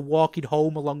great. I remember walking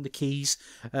home along the quays,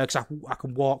 because I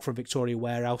can walk from Victoria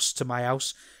Warehouse to my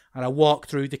house. And I walked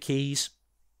through the quays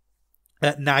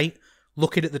at night,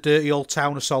 looking at the dirty old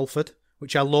town of Salford,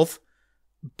 which I love,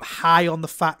 high on the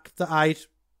fact that I'd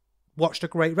watched a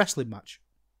great wrestling match.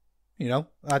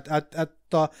 I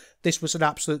thought this was an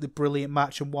absolutely brilliant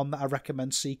match and one that I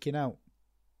recommend seeking out.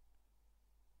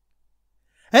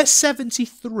 At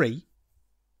 73,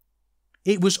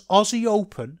 it was Aussie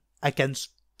Open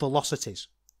against Velocities.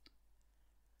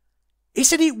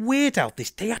 Isn't it weird how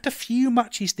they had a few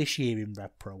matches this year in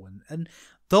Rev Pro, and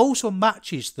those were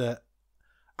matches that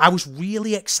I was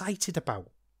really excited about.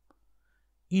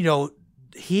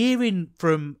 Hearing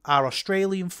from our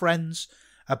Australian friends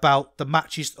about the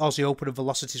matches Aussie Open and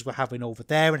Velocities were having over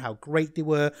there and how great they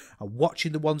were, and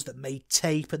watching the ones that made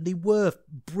tape, and they were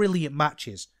brilliant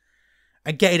matches,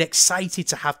 and getting excited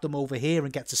to have them over here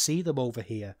and get to see them over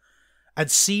here,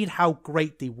 and seeing how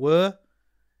great they were.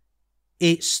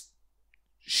 It's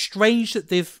strange that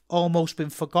they've almost been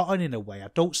forgotten in a way.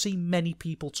 I don't see many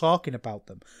people talking about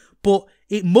them, but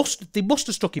they must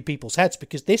have stuck in people's heads,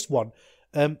 because this one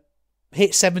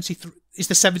hit 73. Is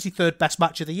the 73rd best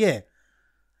match of the year.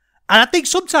 And I think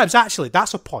sometimes, actually,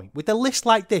 that's a point. With a list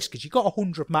like this, because you've got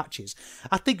 100 matches,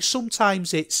 I think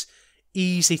sometimes it's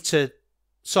easy to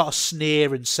sort of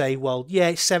sneer and say, well, yeah,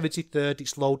 it's 73rd,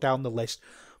 it's low down the list.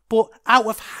 But out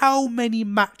of how many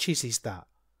matches is that?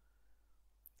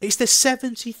 It's the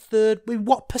 73rd. I mean,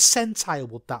 what percentile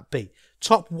would that be?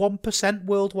 Top 1%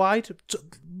 worldwide?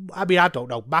 I mean, I don't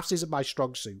know. Maths isn't my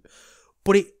strong suit.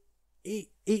 But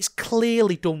it's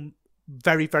clearly done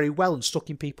very, very well and stuck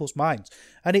in people's minds.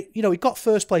 And it got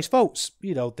first place votes,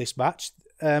 this match.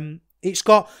 It's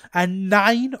got a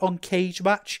 9 on Cage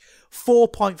Match,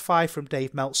 4.5 from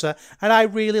Dave Meltzer, and I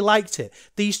really liked it.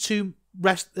 These two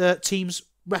teams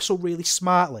wrestle really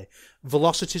smartly.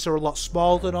 Velocities are a lot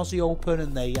smaller than Aussie Open,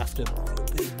 and they have to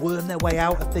worm their way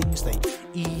out of things. They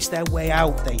ease their way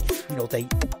out. They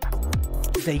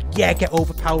get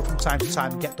overpowered from time to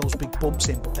time and get those big bumps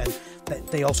in, but then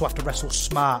they also have to wrestle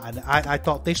smart. And I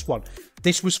thought this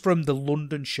was from the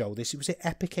London show. It was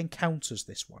Epic Encounters,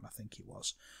 this one, I think it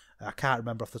was. I can't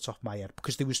remember off the top of my head,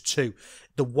 because there was two.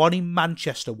 The one in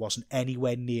Manchester wasn't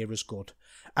anywhere near as good.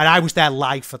 And I was there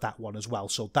live for that one as well,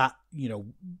 so that,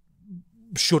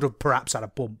 should have perhaps had a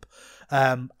bump.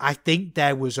 I think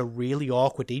there was a really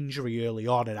awkward injury early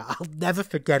on, and I'll never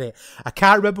forget it. I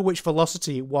can't remember which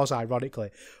Velocity it was,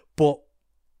 ironically, but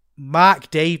Mark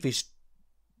Davis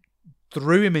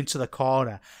threw him into the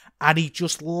corner, and he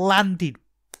just landed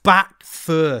back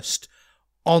first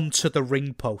onto the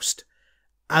ring post.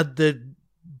 And the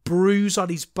bruise on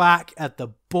his back and the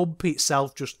bump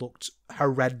itself just looked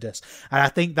horrendous. And I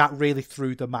think that really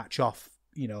threw the match off.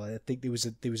 I think there was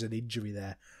an injury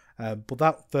there. But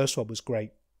that first one was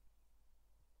great.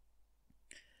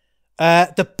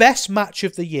 The best match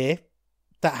of the year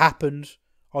that happened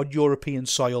on European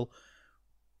soil,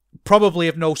 probably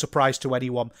of no surprise to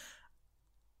anyone.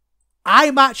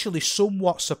 I'm actually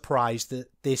somewhat surprised that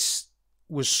this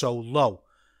was so low.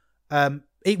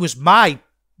 It was my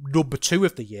number 2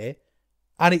 of the year,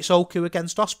 and it's Oku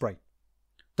against Ospreay.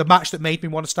 The match that made me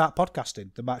want to start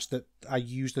podcasting. The match that I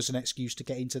used as an excuse to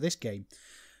get into this game.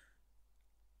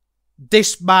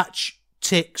 This match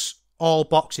ticks all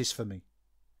boxes for me.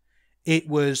 It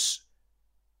was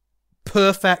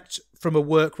perfect from a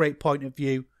work rate point of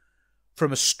view.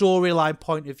 From a storyline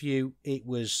point of view, it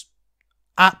was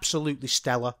absolutely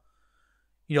stellar.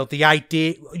 The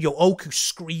idea, Oku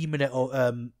screaming at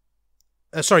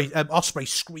Ospreay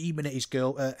screaming at his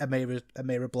girl,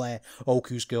 Amira Blair,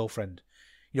 Oku's girlfriend.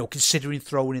 Considering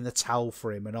throwing in the towel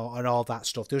for him and all that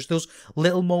stuff. There's those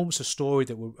little moments of story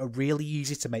that are really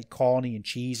easy to make corny and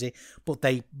cheesy, but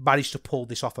they managed to pull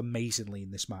this off amazingly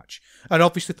in this match. And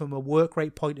obviously, from a work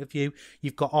rate point of view,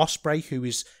 you've got Ospreay, who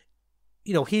is,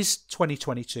 his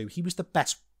 2022, he was the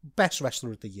best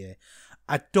wrestler of the year.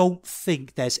 I don't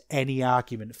think there's any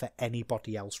argument for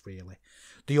anybody else, really.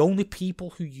 The only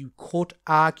people who you could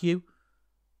argue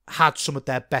had some of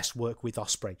their best work with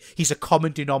Ospreay. He's a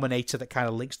common denominator that kind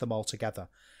of links them all together.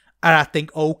 And I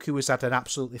think Oku has had an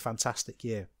absolutely fantastic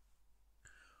year.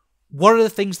 One of the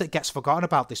things that gets forgotten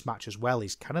about this match as well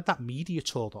is kind of that media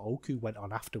tour that Oku went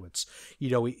on afterwards. You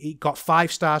know, it got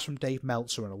 5 stars from Dave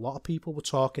Meltzer, and a lot of people were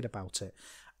talking about it.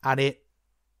 And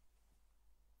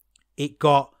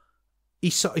he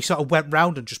sort of went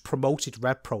round and just promoted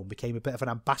Rev Pro and became a bit of an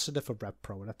ambassador for Rev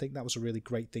Pro. And I think that was a really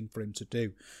great thing for him to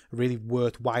do. A really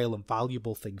worthwhile and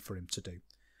valuable thing for him to do.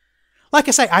 Like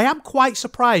I say, I am quite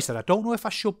surprised, and I don't know if I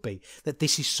should be, that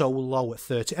this is so low at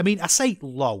 30. I mean, I say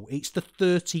low. It's the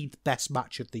 13th best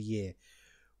match of the year,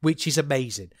 which is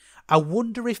amazing. I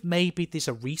wonder if maybe there's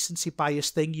a recency bias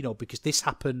thing, you know, because this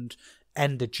happened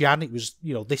end of Jan. It was,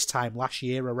 you know, this time last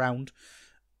year around.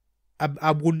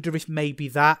 I wonder if maybe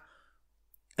that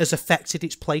has affected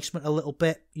its placement a little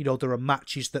bit. You know, there are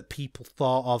matches that people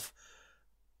thought of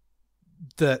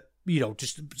that, you know,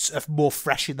 just more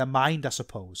fresh in their mind, I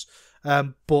suppose.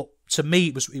 But to me,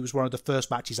 it was one of the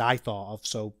first matches I thought of,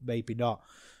 so maybe not.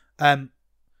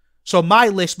 So my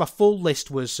full list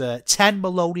was 10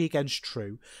 Maloney against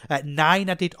True. At 9,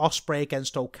 I did Ospreay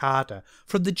against Okada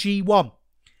from the G1.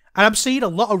 And I'm seeing a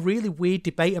lot of really weird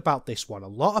debate about this one. A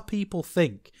lot of people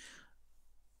think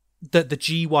that the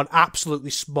G1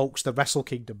 absolutely smokes the Wrestle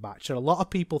Kingdom match, and a lot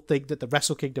of people think that the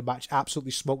Wrestle Kingdom match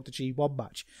absolutely smoked the G1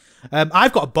 match.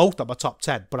 I've got both on my top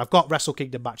 10, but I've got Wrestle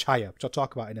Kingdom match higher, which I'll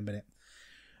talk about in a minute.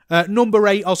 Number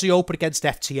 8, Aussie Open against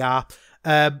FTR.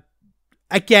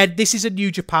 Again, this is a New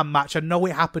Japan match. I know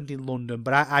it happened in London,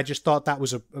 but I just thought that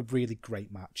was a really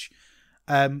great match.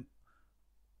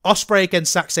 Ospreay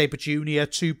against Zack Sabre Jr.,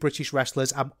 2 British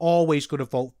wrestlers. I'm always going to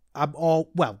vote. I'm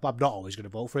not always going to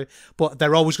vote for it, but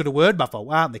they're always going to earn my vote,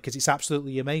 aren't they? Because it's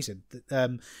absolutely amazing.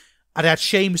 I had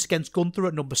Sheamus against Gunther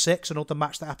at number 6, another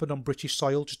match that happened on British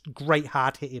soil. Just a great,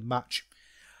 hard-hitting match.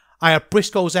 I had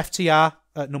Briscoe's FTR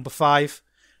at number 5.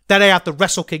 Then I had the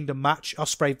Wrestle Kingdom match,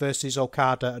 Ospreay versus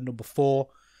Okada at number 4.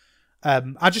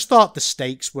 I just thought the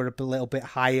stakes were a little bit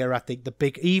higher. I think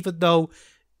even though,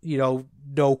 you know,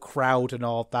 no crowd and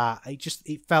all that,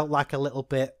 it felt like a little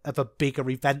bit of a bigger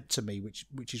event to me,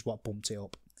 which is what bumped it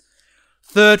up.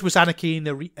 3rd was Anarchy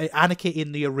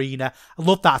in the Arena. I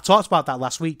love that. I talked about that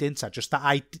last week, didn't I? Just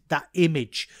that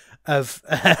image of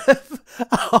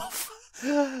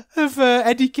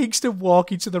Eddie Kingston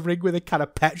walking to the ring with a can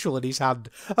of petrol in his hand,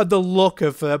 and the look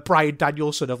of Bryan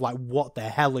Danielson of like, what the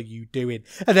hell are you doing?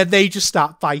 And then they just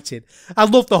start fighting. I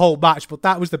loved the whole match, but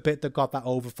that was the bit that got that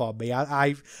over for me.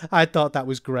 I thought that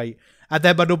was great. And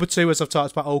then my number 2, as I've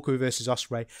talked about, Oku versus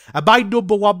Ospreay. And my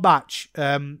number 1 match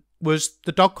was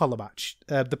the dog collar match,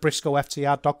 the Briscoe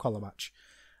FTR dog collar match,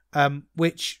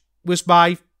 which was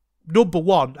my number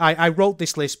 1. I wrote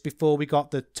this list before we got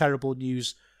the terrible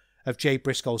news of Jay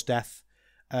Briscoe's death.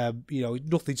 You know,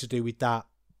 nothing to do with that.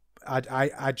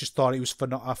 I just thought it was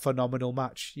a phenomenal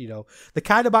match. You know, the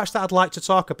kind of match that I'd like to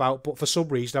talk about, but for some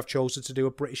reason I've chosen to do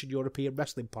a British and European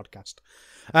wrestling podcast.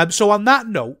 So on that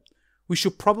note, we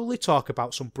should probably talk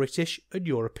about some British and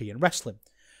European wrestling.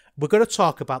 We're going to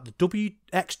talk about the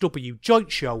WXW joint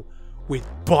show with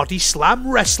Bodyslam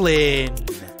Wrestling.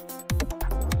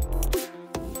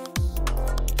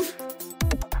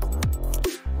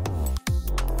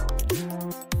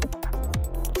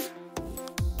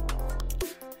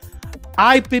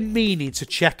 I've been meaning to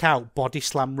check out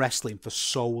Bodyslam Wrestling for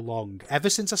so long. Ever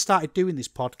since I started doing this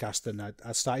podcast and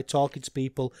I started talking to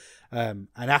people and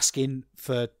asking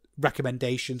for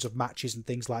recommendations of matches and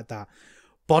things like that,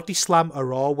 Bodyslam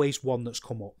are always one that's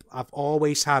come up. I've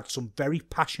always had some very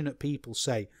passionate people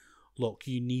say, look,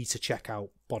 you need to check out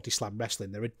Bodyslam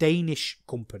Wrestling. They're a Danish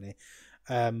company.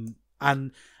 And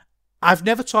I've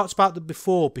never talked about them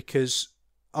before because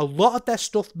a lot of their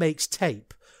stuff makes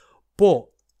tape, but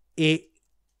it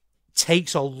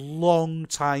takes a long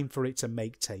time for it to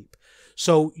make tape.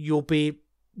 So you'll be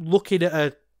looking at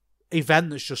an event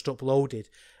that's just uploaded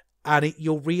and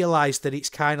you'll realise that it's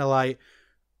kind of like,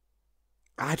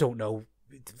 I don't know,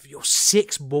 you're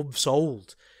 6 months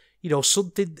old. You know,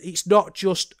 something, it's not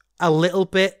just a little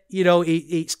bit, you know,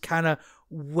 it's kind of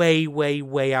way, way,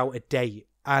 way out of date.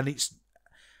 And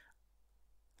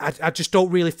I just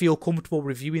don't really feel comfortable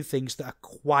reviewing things that are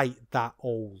quite that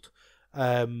old.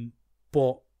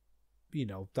 But you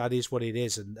know, that is what it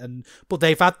is. But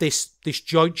they've had this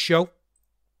joint show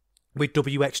with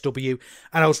WXW,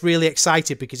 and I was really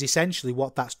excited because essentially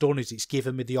what that's done is it's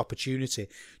given me the opportunity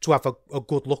to have a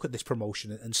good look at this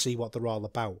promotion and see what they're all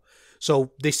about.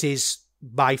 So this is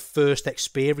my first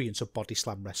experience of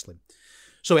Bodyslam Wrestling.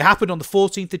 So it happened on the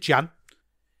 14th of Jan.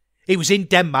 It was in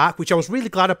Denmark, which I was really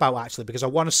glad about, actually, because I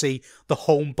want to see the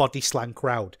home Bodyslam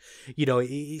crowd. You know,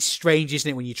 it's strange, isn't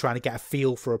it, when you're trying to get a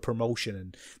feel for a promotion.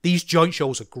 And these joint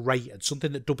shows are great, and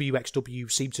something that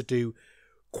WXW seem to do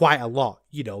quite a lot.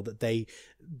 You know, that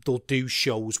they'll do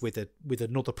shows with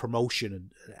another promotion,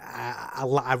 and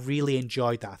I really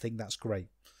enjoyed that. I think that's great.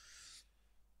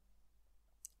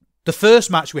 The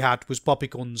first match we had was Bobby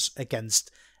Guns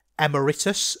against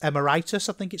Emeritus, I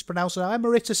think it's pronounced. Now,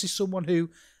 Emeritus is someone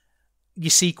who you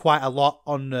see quite a lot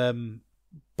on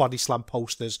Bodyslam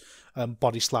posters,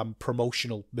 Bodyslam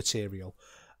promotional material.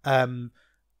 Bobby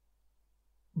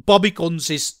Guns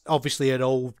is obviously an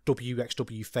old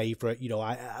WXW favourite, you know,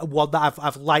 one that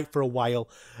I've liked for a while.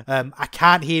 I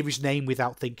can't hear his name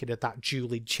without thinking of that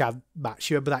Julian Chant match.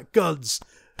 You remember that? Guns,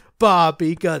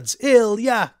 Bobby Guns,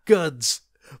 Ilya Guns,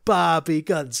 Bobby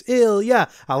Guns, Ilya.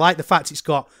 I like the fact it's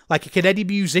got, like, can any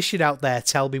musician out there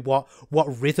tell me what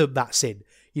rhythm that's in?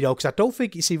 You know, because I don't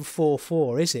think it's in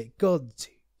 4/4, is it? Guns,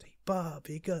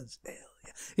 Bobby Guns, Ilya.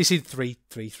 It's in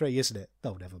 3/3/3, isn't it?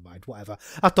 No, never mind, whatever.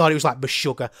 I thought it was like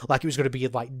Meshuggah, like it was going to be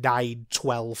in like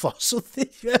 9/12 or something,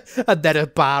 and then a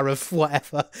bar of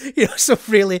whatever, you know, some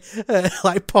really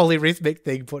like polyrhythmic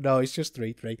thing. But no, it's just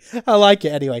 3/3. I like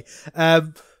it anyway.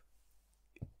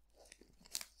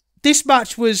 This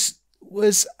match was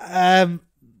not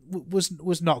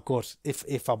good,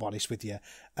 if I'm honest with you.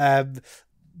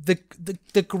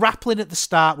 The grappling at the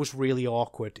start was really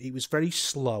awkward. It was very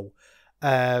slow.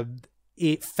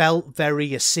 It felt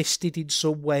very assisted in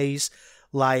some ways.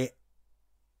 Like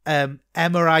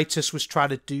Emeritus was trying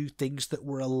to do things that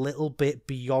were a little bit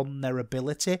beyond their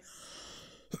ability.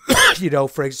 You know,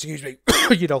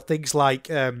 you know, things like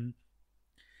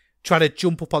trying to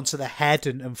jump up onto the head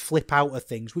and flip out of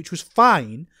things, which was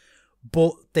fine,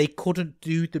 but they couldn't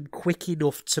do them quick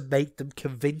enough to make them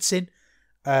convincing.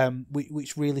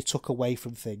 Which really took away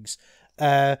from things.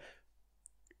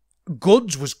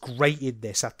 Guns was great in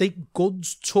this. I think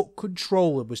Guns took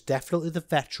control and was definitely the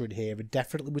veteran here and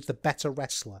definitely was the better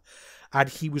wrestler. And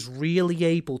he was really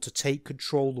able to take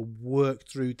control and work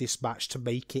through this match to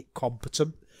make it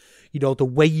competent. You know, the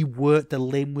way he worked the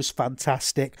limb was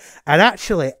fantastic. And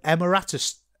actually,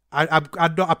 Emeritus, I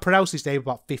pronounced his name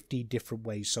about 15 different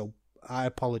ways, so I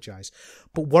apologise.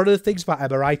 But one of the things about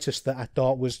Emeritus that I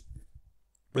thought was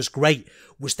great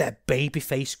was their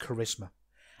babyface charisma.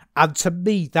 And to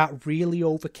me, that really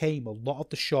overcame a lot of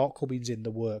the shortcomings in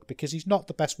the work, because he's not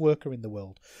the best worker in the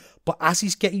world. But as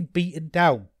he's getting beaten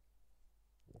down,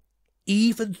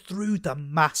 even through the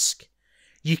mask,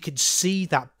 you can see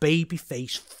that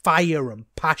babyface fire and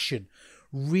passion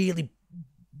really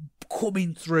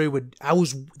coming through, and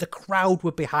the crowd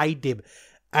were behind him,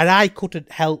 and I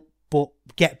couldn't help but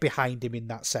get behind him in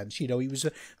that sense. You know, he was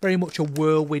very much a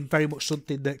whirlwind, very much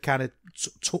something that kind of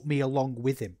took me along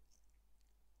with him.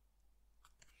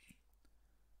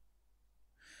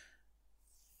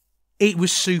 It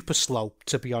was super slow,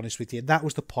 to be honest with you, and that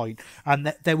was the point.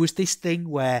 And there was this thing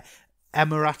where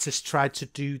Emeritus tried to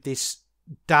do this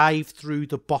dive through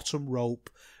the bottom rope,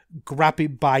 grab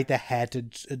him by the head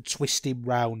and twist him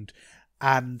round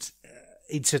and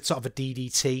into sort of a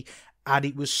DDT. And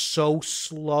it was so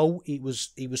slow, it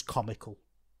was comical.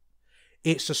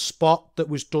 It's a spot that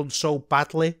was done so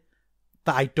badly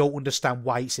that I don't understand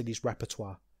why it's in his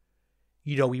repertoire.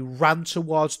 You know, he ran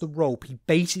towards the rope, he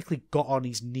basically got on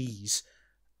his knees,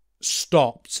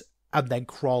 stopped, and then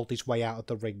crawled his way out of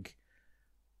the ring.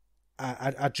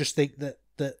 I just think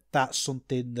that's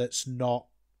something that's not...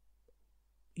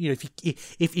 You know,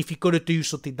 if you're going to do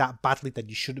something that badly, then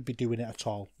you shouldn't be doing it at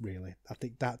all, really. I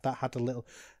think that had a little...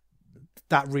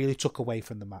 That really took away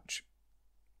from the match.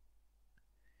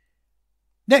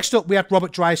 Next up, we had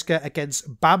Robert Dreisker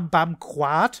against Bam Bam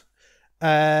Quad.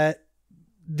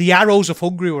 The Arrows of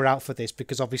Hungary were out for this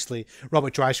because obviously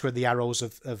Robert Dreisker and the Arrows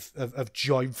have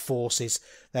joined forces.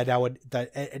 They're now an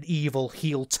evil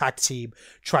heel tag team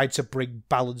trying to bring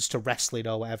balance to wrestling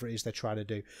or whatever it is they're trying to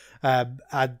do.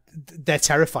 And they're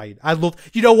terrifying. I love...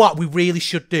 You know what we really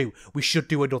should do? We should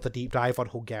do another deep dive on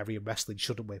Hungarian wrestling,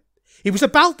 shouldn't we? It was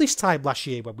about this time last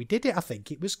year when we did it, I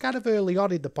think. It was kind of early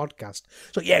on in the podcast.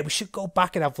 So, yeah, we should go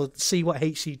back and see what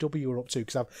HCW are up to,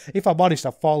 because if I'm honest,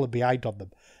 I've fallen behind on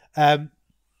them.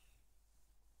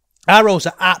 Arrows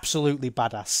are absolutely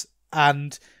badass.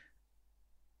 And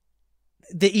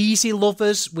the Easy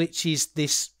Lovers, which is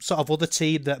this sort of other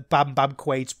team that Bam Bam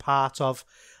Quaid's part of,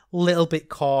 little bit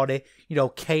corny, you know,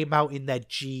 came out in their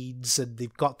jeans and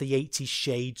they've got the 80s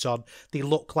shades on. They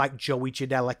look like Joey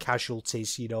Janela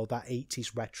Casualties, you know, that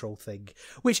 80s retro thing,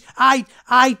 which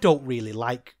I don't really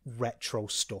like retro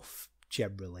stuff,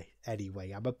 generally.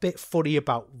 Anyway, I'm a bit funny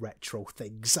about retro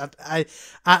things. I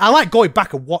like going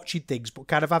back and watching things, but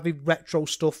kind of having retro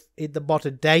stuff in the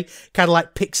modern day, kind of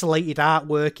like pixelated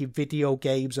artwork in video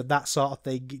games and that sort of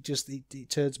thing, it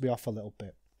turns me off a little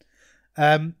bit.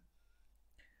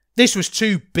 This was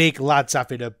two big lads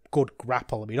having a good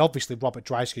grapple. I mean, obviously Robert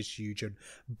Dreiska's huge, and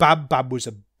Bam Bam was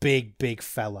a big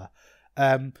fella.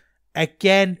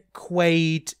 Again,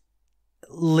 Quaid,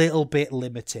 little bit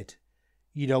limited.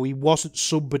 You know, he wasn't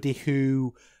somebody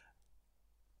who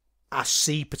I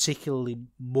see particularly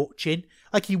much in.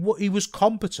 Like, he was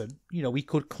competent. You know, he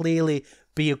could clearly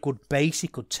be a good base. He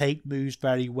could take moves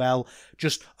very well.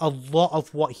 Just a lot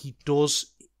of what he does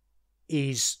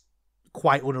is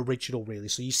quite unoriginal, really.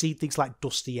 So you see things like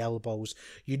dusty elbows.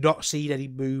 You're not seeing any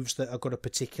moves that are going to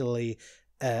particularly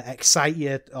excite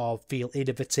you or feel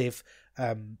innovative.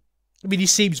 I mean, he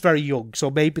seems very young, so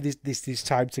maybe there's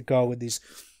time to go, and there's,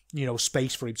 you know,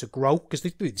 space for him to grow, because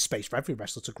there's space for every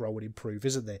wrestler to grow and improve,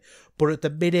 isn't there? But at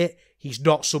the minute, he's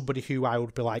not somebody who I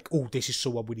would be like, oh, this is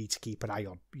someone we need to keep an eye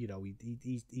on. You know,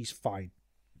 he's fine.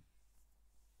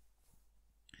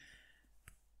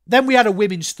 Then we had a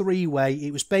women's three-way.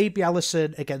 It was Baby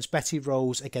Allison against Betty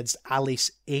Rose against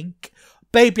Alice Inc.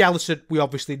 Baby Allison, we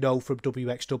obviously know from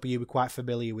WXW. We're quite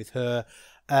familiar with her.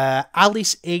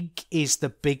 Alice Inc. is the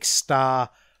big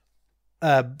star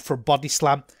from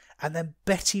Bodyslam. And then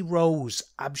Betty Rose,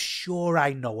 I'm sure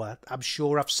I know her. I'm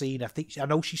sure I've seen her. I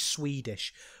know she's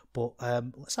Swedish. But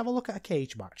let's have a look at a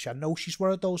cage match. I know she's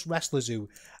one of those wrestlers who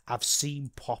I've seen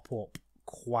pop up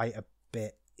quite a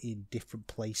bit in different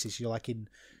places. You're like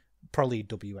probably in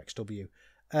WXW.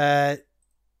 I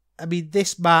mean,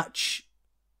 this match...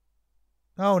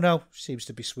 Oh, no, seems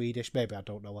to be Swedish. Maybe I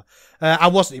don't know her. I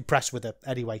wasn't impressed with her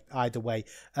anyway, either way.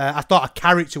 I thought her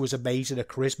character was amazing. Her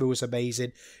charisma was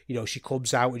amazing. You know, she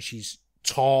comes out and she's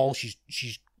tall.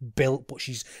 She's built, but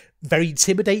she's very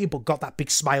intimidating, but got that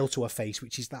big smile to her face,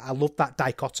 which is that I love that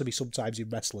dichotomy sometimes in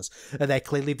wrestlers. And they're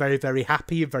clearly very, very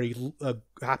happy and very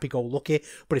happy-go-lucky.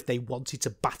 But if they wanted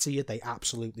to batter you, they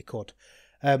absolutely could.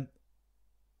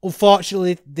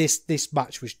 Unfortunately, this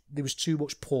match there was too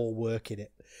much poor work in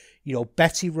it. You know,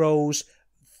 Betty Rose,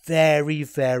 very,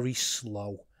 very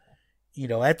slow. You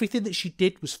know, everything that she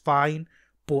did was fine,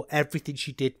 but everything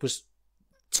she did was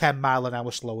 10 mile an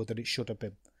hour slower than it should have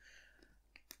been.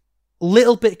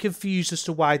 Little bit confused as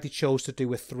to why they chose to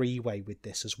do a three-way with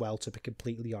this as well, to be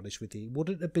completely honest with you. It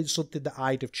wouldn't have been something that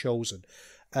I'd have chosen.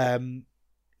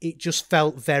 It just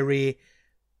felt very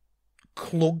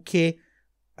clunky.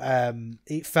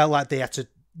 It felt like they had to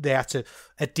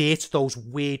adhere to those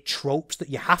weird tropes that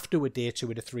you have to adhere to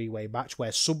in a three-way match,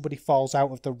 where somebody falls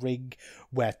out of the ring,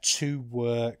 where two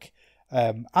work.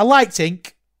 I liked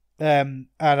Inc. And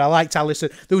I liked Allison.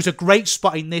 There was a great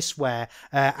spot in this where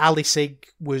Alice Inc.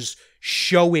 was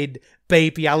showing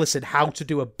Baby Allison how to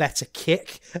do a better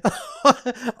kick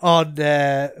on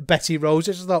Betty Rose.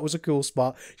 I just thought it was a cool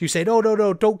spot. She was saying, "Oh,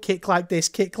 no, don't kick like this,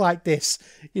 kick like this."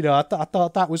 You know, I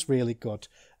thought that was really good.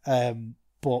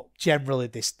 But generally,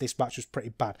 this match was pretty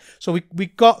bad. So we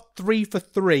got 3 for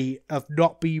 3 of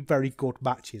not being very good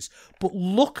matches. But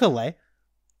luckily,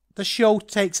 the show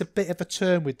takes a bit of a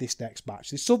turn with this next match.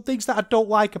 There's some things that I don't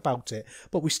like about it,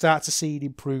 but we start to see an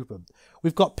improvement.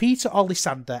 We've got Peter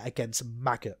Olisander against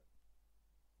Maggot.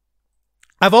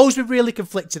 I've always been really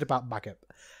conflicted about Maggot.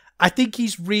 I think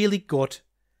he's really good.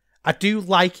 I do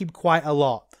like him quite a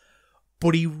lot.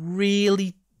 But he's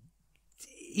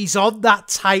on that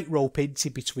tightrope into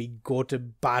between good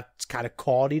and bad kind of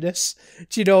corniness.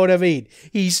 Do you know what I mean?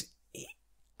 He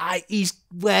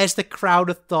wears the crown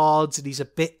of thorns, and he's a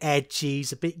bit edgy,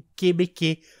 he's a bit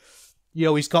gimmicky. You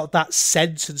know, he's got that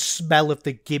sense and smell of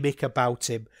the gimmick about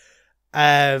him.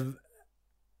 I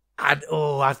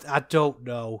don't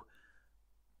know.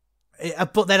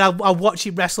 But then I watch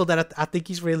him wrestle, then I think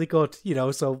he's really good, you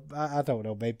know, so I don't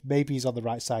know, maybe he's on the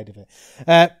right side of it.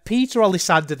 Peter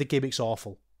Olisander, the gimmick's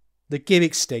awful. The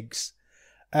gimmick stinks.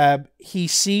 He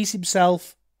sees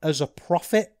himself as a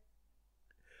prophet,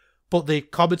 but the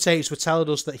commentators were telling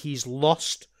us that he's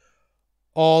lost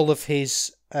all of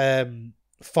his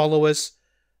followers,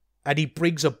 and he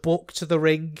brings a book to the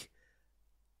ring.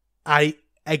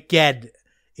 Again,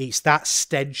 it's that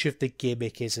stench of the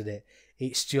gimmick, isn't it?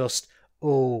 It's just,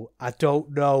 I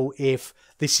don't know if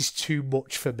this is too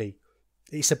much for me.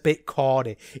 It's a bit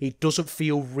corny. It doesn't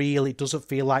feel real. It doesn't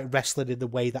feel like wrestling in the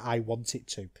way that I want it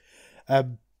to.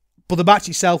 But the match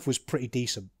itself was pretty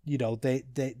decent. You know, they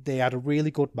had a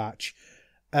really good match.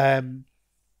 There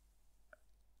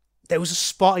was a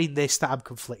spot in this that I'm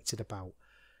conflicted about.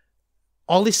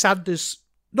 Ollie Sanders,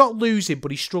 not losing, but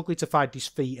he's struggling to find his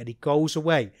feet, and he goes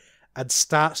away. and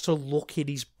starts to look in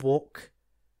his book.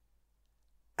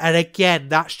 And again,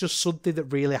 that's just something that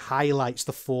really highlights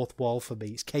the fourth wall for me.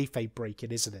 It's kayfabe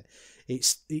breaking, isn't it?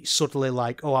 It's suddenly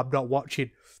like, oh, I'm not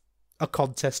watching a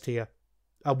contest here.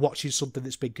 I'm watching something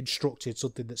that's been constructed,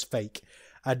 something that's fake.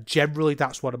 And generally,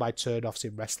 that's one of my turn-offs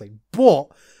in wrestling. But,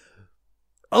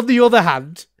 on the other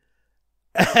hand,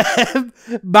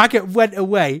 Maggot went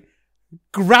away,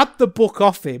 grabbed the book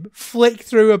off him, flicked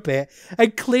through a bit,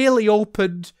 and clearly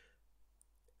opened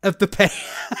of the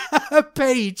a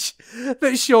page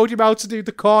that showed him how to do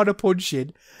the corner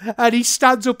punching. And he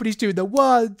stands up and he's doing the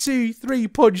 1, 2, 3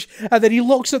 punch. And then he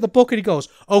looks at the book and he goes,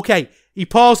 okay. He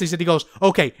pauses and he goes,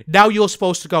 okay, now you're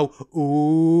supposed to go,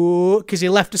 ooh, because he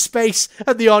left a space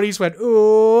and the audience went,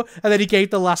 ooh, and then he gave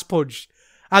the last punch.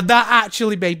 And that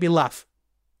actually made me laugh.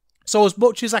 So as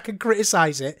much as I can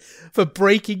criticise it for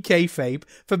breaking kayfabe,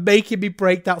 for making me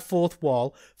break that fourth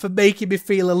wall, for making me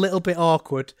feel a little bit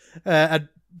awkward, and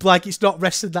like it's not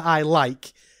wrestling that I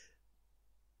like,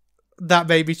 that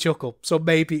made me chuckle. So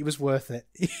maybe it was worth it.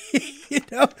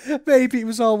 Maybe it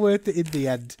was all worth it in the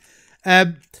end.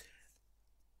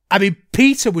 I mean,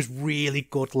 Peter was really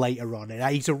good later on,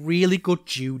 and he's a really good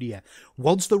junior.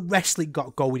 Once the wrestling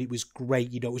got going, it was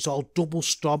great. It was all double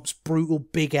stomps, brutal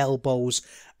big elbows,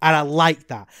 and I liked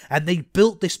that. And they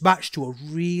built this match to a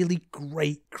really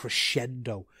great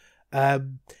crescendo.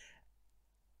 Again,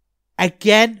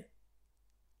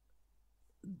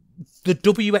 the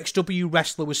WXW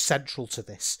wrestler was central to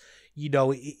this.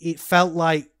 It felt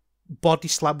like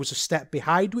Bodyslam was a step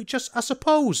behind, which I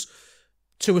suppose,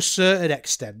 to a certain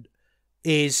extent,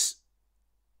 is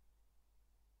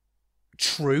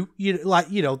true.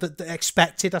 The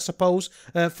expected, I suppose,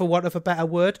 for want of a better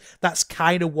word. That's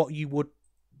kind of what you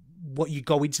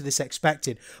go into this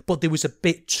expecting. But there was a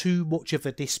bit too much of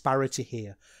a disparity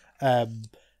here.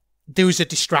 There was a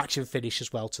distraction finish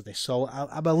as well to this, so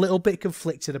I'm a little bit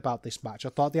conflicted about this match. I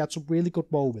thought they had some really good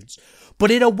moments,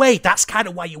 but in a way, that's kind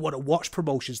of why you want to watch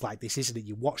promotions like this, isn't it?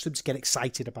 You watch them to get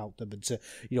excited about them and to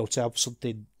have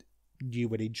something new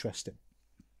and interesting.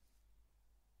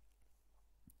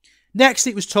 Next,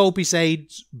 it was Toby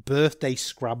Zane's birthday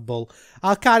scramble.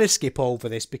 I'll kind of skip over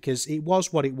this because it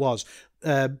was what it was.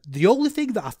 The only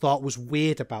thing that I thought was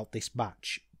weird about this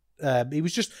match,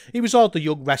 it was all the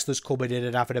young wrestlers coming in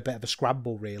and having a bit of a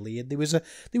scramble, really. And there was a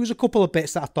couple of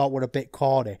bits that I thought were a bit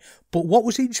corny. But what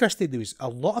was interesting, there was a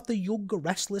lot of the younger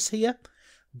wrestlers here.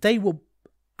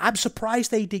 I'm surprised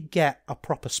they didn't get a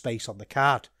proper space on the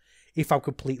card, if I'm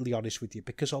completely honest with you,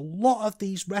 because a lot of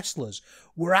these wrestlers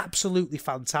were absolutely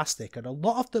fantastic. And a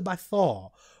lot of them, I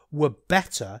thought, were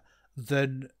better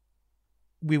than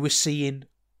we were seeing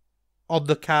on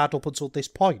the card up until this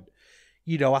point.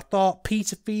 I thought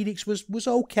Peter Phoenix was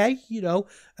okay.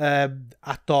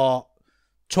 I thought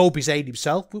Toby Zane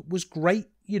himself was great.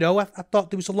 I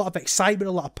thought there was a lot of excitement,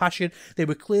 a lot of passion. They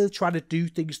were clearly trying to do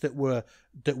things that were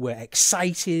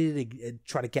exciting and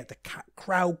trying to get the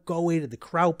crowd going and the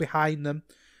crowd behind them.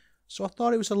 So I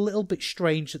thought it was a little bit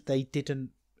strange that they didn't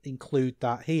include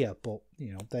that here. But,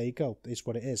 there you go. It's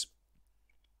what it is.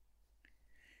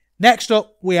 Next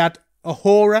up, we had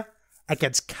Ahura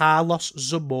against Carlos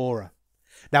Zamora.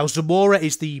 Now, Zamora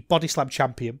is the Bodyslam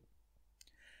champion.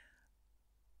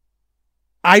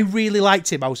 I really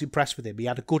liked him. I was impressed with him. He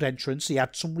had a good entrance. He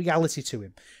had some reality to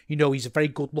him. He's a very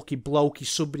good-looking bloke. He's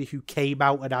somebody who came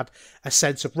out and had a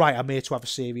sense of, right, I'm here to have a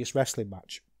serious wrestling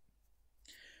match.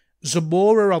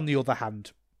 Zamora, on the other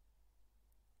hand,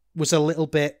 was a little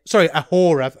bit... Sorry,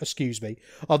 Ahura, excuse me,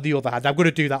 on the other hand. I'm going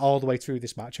to do that all the way through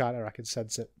this match, aren't I? I can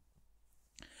sense it.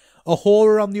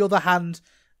 Ahura, on the other hand,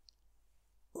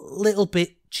 little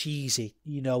bit cheesy.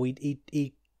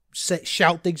 He'd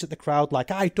shout things at the crowd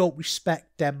like, I don't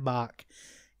respect Denmark,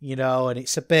 and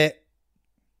it's a bit,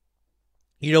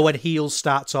 when heels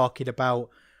start talking about,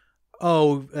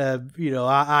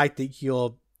 I think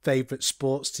your favourite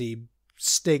sports team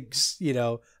stinks, we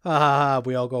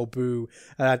all go boo,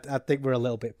 and I think we're a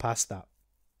little bit past that.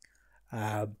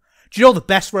 Do you know the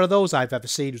best one of those I've ever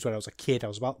seen was when I was a kid? I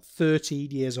was about 14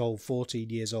 years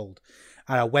old,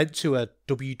 and I went to a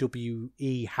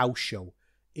WWE house show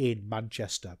in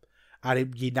Manchester,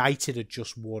 and United had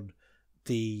just won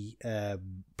the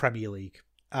Premier League,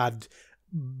 and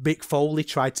Mick Foley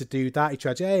tried to do that. He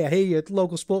tried to, hey, I hear your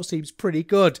local sports team's pretty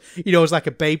good. It was like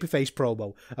a babyface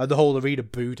promo, and the whole arena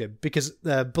booed him because,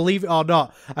 believe it or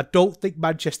not, I don't think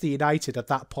Manchester United are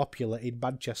that popular in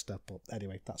Manchester. But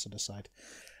anyway, that's an aside.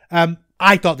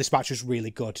 I thought this match was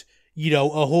really good. You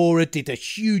know, Ahura did a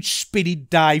huge spinning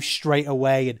dive straight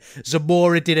away, and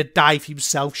Zamora did a dive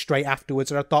himself straight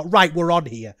afterwards. And I thought, right, we're on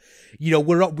here. You know,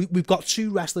 we've got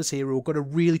two wrestlers here who are going to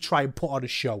really try and put on a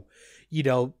show. You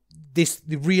know, they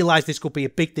realise this could be a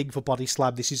big thing for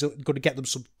Bodyslam. This is going to get them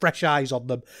some fresh eyes on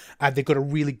them, and they're going to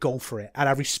really go for it. And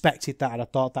I respected that, and I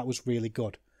thought that was really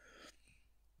good.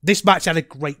 This match had a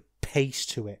great pace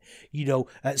to it. You know,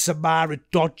 Samara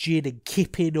dodging and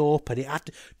kipping up, and it had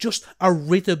just a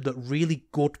rhythm that really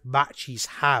good matches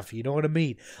have. You know what I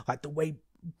mean? Like the way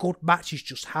good matches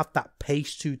just have that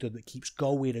pace to them that keeps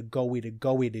going and going and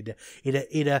going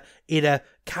in a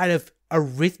kind of a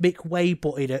rhythmic way,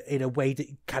 but in a way that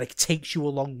kind of takes you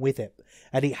along with it.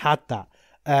 And it had that.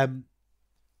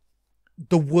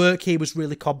 The work here was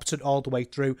really competent all the way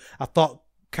through. I thought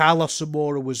Carlos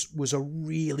Zamora was a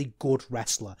really good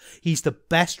wrestler. He's the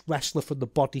best wrestler from the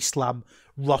Bodyslam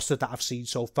roster that I've seen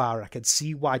so far. I can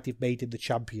see why they've made him the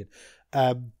champion.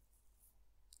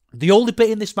 The only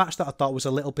bit in this match that I thought was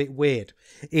a little bit weird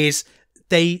is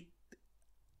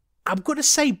I'm going to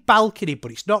say balcony,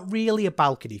 but it's not really a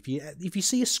balcony. If you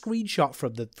see a screenshot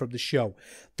from the show,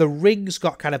 the ring's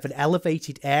got kind of an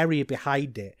elevated area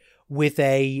behind it with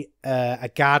a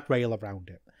guardrail around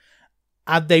it.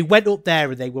 And they went up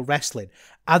there and they were wrestling.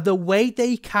 And the way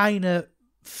they kind of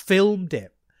filmed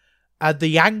it and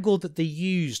the angle that they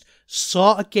used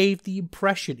sort of gave the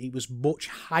impression it was much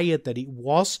higher than it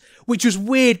was, which was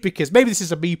weird because maybe this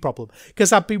is a me problem,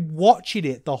 because I've been watching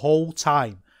it the whole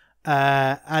time.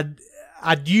 And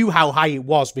I knew how high it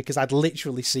was because I'd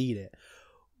literally seen it.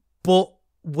 But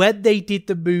when they did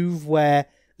the move where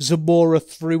Zamora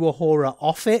threw Ahura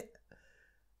off it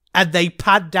and they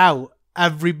panned out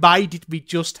and reminded me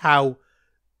just how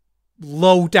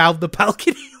low down the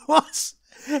balcony was,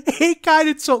 it kind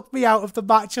of took me out of the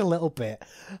match a little bit.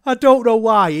 I don't know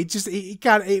why.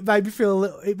 It made me feel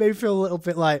a little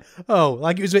bit like, oh,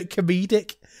 like it was a bit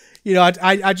comedic. You know,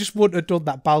 I just wouldn't have done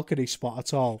that balcony spot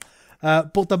at all.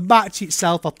 But the match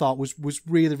itself, I thought, was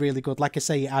really, really good. Like I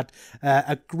say, it had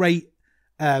a great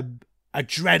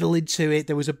adrenaline to it.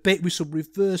 There was a bit with some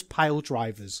reverse pile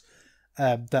drivers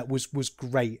that was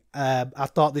great. I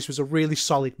thought this was a really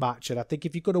solid match, and I think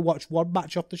if you're going to watch one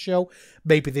match off the show,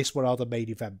 maybe this one or the main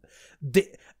event.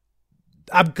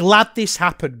 I'm glad this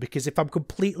happened because if I'm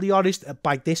completely honest,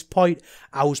 by this point,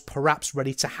 I was perhaps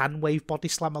ready to handwave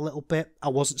Bodyslam a little bit. I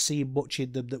wasn't seeing much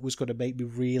in them that was going to make me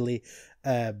really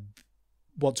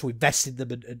want to invest in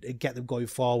them and get them going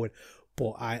forward.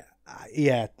 But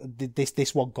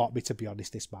this one got me, to be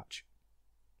honest, this match.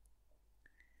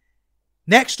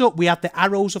 Next up, we had the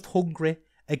Arrows of Hungary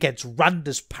against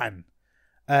Randerspan.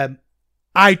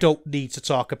 I don't need to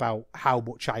talk about how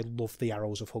much I love the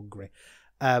Arrows of Hungary.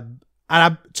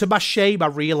 And to my shame, I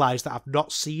realised that I've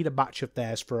not seen a match of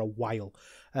theirs for a while.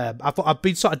 I've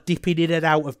been sort of dipping in and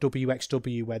out of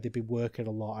WXW where they've been working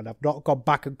a lot, and I've not gone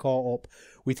back and caught up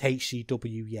with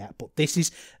HCW yet. But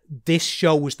this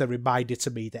show was the reminder to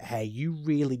me that, hey, you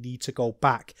really need to go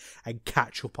back and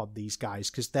catch up on these guys,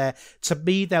 because to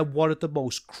me, they're one of the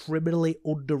most criminally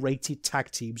underrated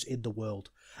tag teams in the world.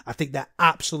 I think they're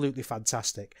absolutely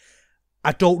fantastic.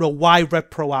 I don't know why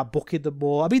Red Pro are booking them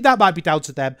more. I mean, that might be down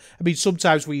to them. I mean,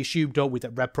 sometimes we assume, don't we,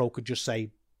 that Red Pro could just say,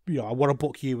 you know, I want to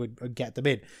book you and get them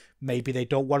in. Maybe they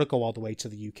don't want to go all the way to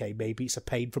the UK. Maybe it's a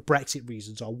pain for Brexit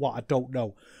reasons or what. I don't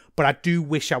know. But I do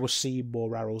wish I was seeing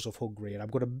more Arrows of Hungary, and I'm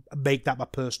going to make that my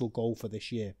personal goal for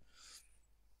this year.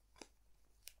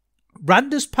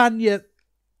 Randerspan,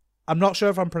 I'm not sure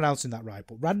if I'm pronouncing that right,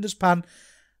 but Randerspan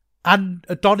and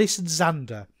Adonis and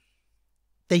Xander,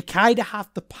 they kind of have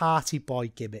the party boy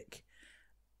gimmick,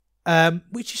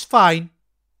 which is fine.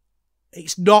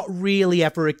 It's not really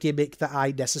ever a gimmick that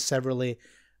I necessarily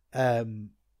get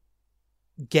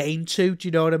into. Do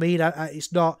you know what I mean?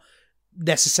 It's not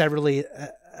necessarily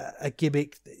a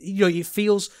gimmick. You know, it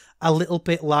feels a little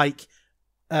bit like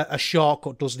a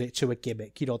shortcut, doesn't it, to a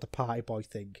gimmick? You know, the party boy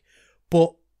thing.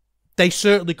 But they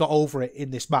certainly got over it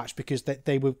in this match because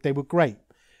they were great.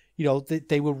 You know,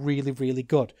 they were really, really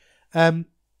good.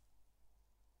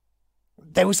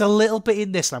 There was a little bit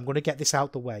in this, and I'm going to get this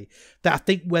out the way, that I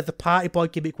think where the party boy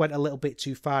gimmick went a little bit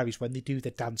too far is when they do the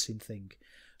dancing thing.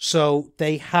 So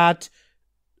they had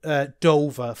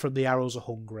Dover from the Arrows of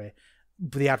Hungary.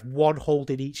 They had one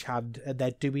hold in each hand, and they're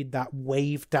doing that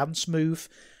wave dance move.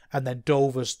 And then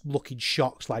Dover's looking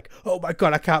shocked, like, oh my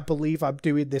God, I can't believe I'm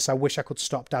doing this. I wish I could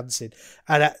stop dancing.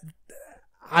 And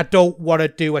I don't want to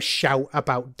do a shout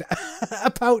about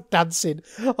dancing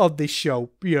on this show,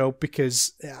 you know,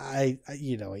 because I've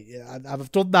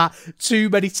done that too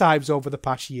many times over the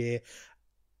past year.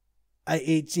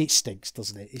 It stinks,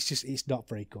 doesn't it? It's not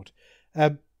very good.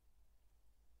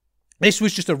 This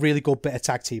was just a really good bit of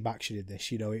tag team action in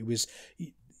this. It was,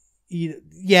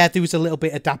 yeah, there was a little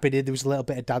bit of dabbing in, there was a little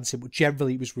bit of dancing, but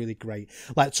generally it was really great.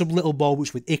 Like some little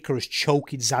moments with Icarus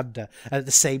choking Xander and at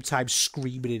the same time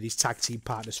screaming in his tag team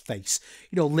partner's face.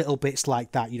 Little bits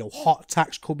like that. Hot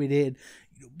attacks coming in,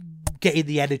 getting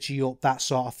the energy up, that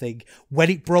sort of thing.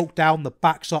 When it broke down, the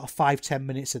back sort of 5-10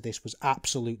 minutes of this was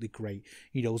absolutely great.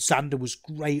 Xander was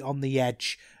great on the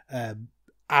edge.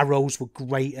 Arrows were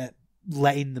great at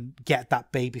letting them get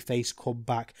that babyface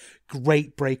comeback.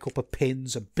 Great breakup of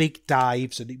pins and big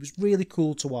dives, and it was really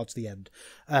cool towards the end.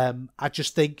 I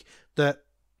just think that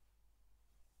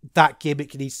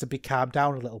gimmick needs to be calmed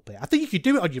down a little bit. I think you could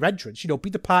do it on your entrance, be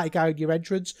the party guy on your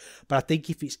entrance, but I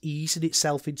think if it's easing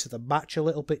itself into the match a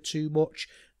little bit too much,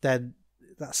 then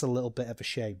that's a little bit of a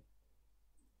shame.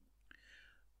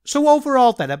 So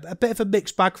overall then, a bit of a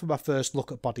mixed bag for my first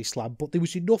look at Bodyslam, but there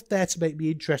was enough there to make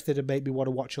me interested and make me want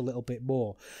to watch a little bit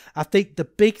more. I think the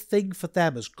big thing for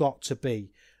them has got to be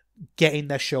getting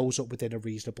their shows up within a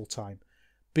reasonable time.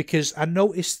 Because I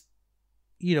noticed,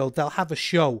 they'll have a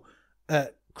show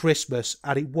at Christmas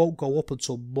and it won't go up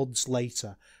until months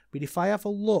later. I mean, if I have a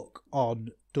look on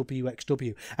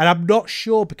WXW, and I'm not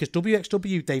sure because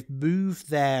WXW, they've moved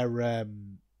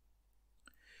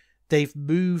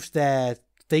their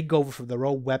thing over from their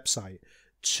own website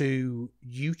to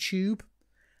YouTube,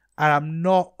 and I'm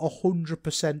not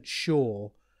 100%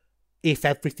 sure if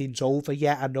everything's over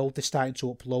yet. I know they're starting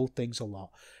to upload things a lot,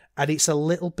 and it's a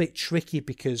little bit tricky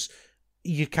because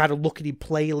you're kind of looking in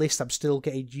playlists. I'm still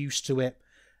getting used to it.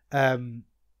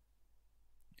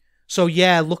 So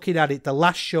yeah, looking at it, the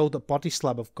last show that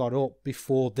Bodyslam have got up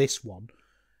before this one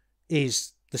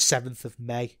is the 7th of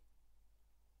May.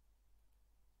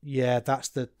 Yeah, that's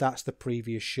the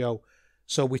previous show.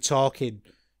 So we're talking,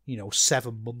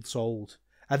 7 months old.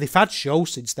 And they've had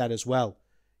shows since then as well.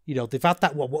 They've had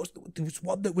that one. There was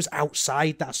one that was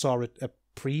outside that I saw a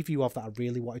preview of that I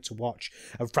really wanted to watch.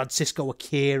 And Francisco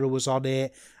Akira was on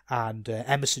it. And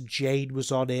Emerson Jane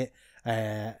was on it.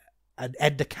 And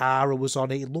Endakara was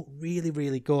on it. It looked really,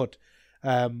 really good.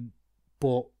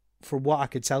 But from what I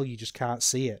can tell, you just can't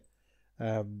see it.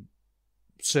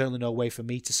 Certainly no way for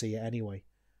me to see it anyway.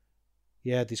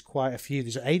 Yeah, there's quite a few.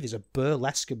 There's a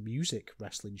burlesque and music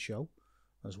wrestling show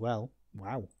as well.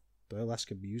 Wow, burlesque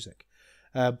and music.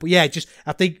 But yeah,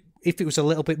 I think if it was a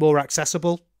little bit more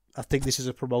accessible, I think this is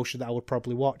a promotion that I would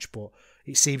probably watch. But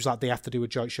it seems like they have to do a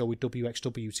joint show with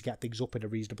WXW to get things up in a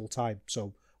reasonable time.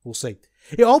 So we'll see.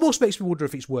 It almost makes me wonder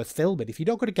if it's worth filming. If you're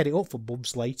not going to get it up for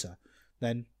months later,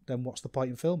 then what's the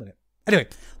point in filming it? Anyway,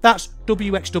 that's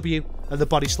WXW and the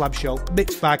Bodyslam show.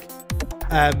 Mixed bag.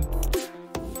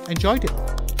 Enjoyed it.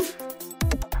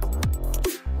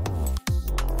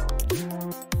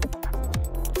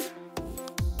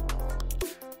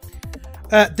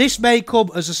 This may come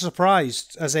as a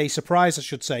surprise, I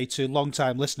should say, to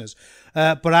long-time listeners,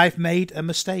 but I've made a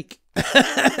mistake.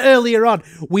 Earlier on,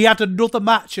 we had another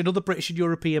British and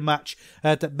European match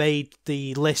that made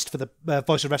the list for the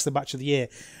Voice of Wrestling Match of the Year.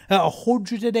 At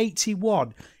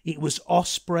 181, it was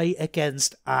Ospreay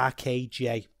against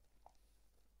RKJ.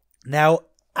 Now,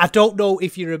 I don't know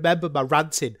if you remember my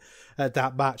ranting at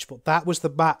that match, but that was the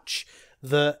match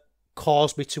that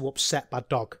caused me to upset my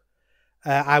dog.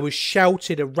 I was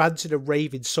shouting and ranting and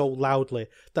raving so loudly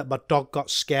that my dog got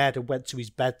scared and went to his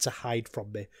bed to hide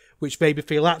from me, which made me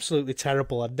feel absolutely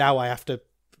terrible, and now I have to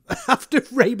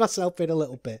rein myself in a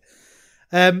little bit.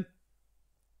 That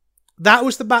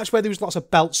was the match where there was lots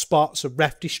of belt spots and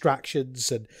ref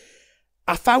distractions, and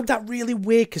I found that really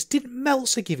weird because didn't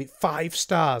Meltzer give it 5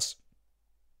 stars?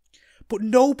 But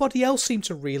nobody else seemed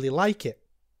to really like it.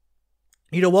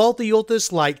 All the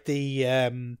others, like the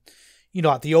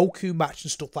like the Oku match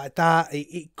and stuff like that,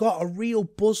 it got a real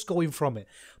buzz going from it.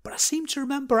 But I seem to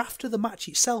remember after the match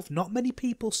itself, not many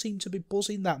people seemed to be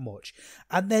buzzing that much.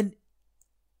 And then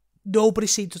nobody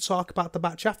seemed to talk about the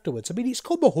match afterwards. I mean, it's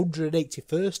come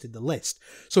 181st in the list,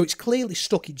 so it's clearly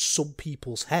stuck in some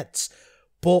people's heads.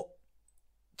 But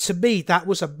to me, that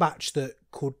was a match that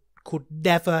could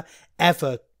never,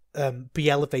 ever be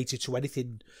elevated to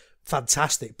anything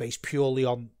fantastic based purely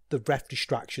on the ref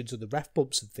distractions and the ref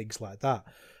bumps and things like that.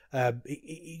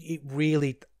 It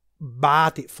really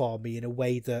marred it for me in a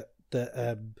way that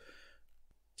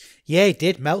yeah, it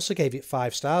did. Meltzer gave it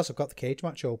 5 stars. I've got the cage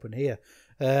match open here.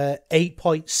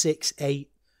 8.68.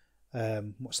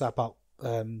 What's that, about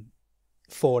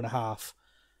 4.5.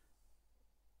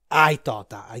 I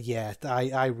thought that, yeah,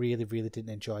 I really, really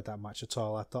didn't enjoy that match at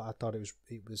all. I thought it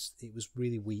was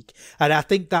really weak, and I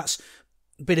think that's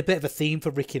been a bit of a theme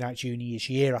for Ricky Knight Jr. this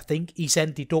year. I think he's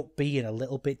ended up being a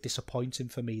little bit disappointing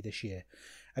for me this year,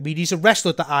 I mean, he's a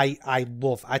wrestler that I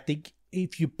love. I think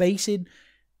if you're basing,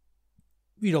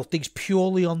 things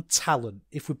purely on talent,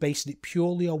 if we're basing it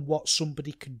purely on what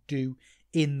somebody can do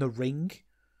in the ring,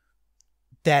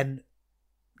 then,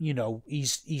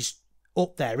 he's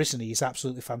up there, isn't he? He's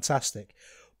absolutely fantastic.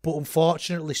 But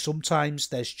unfortunately, sometimes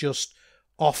there's just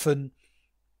often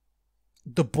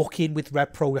the booking with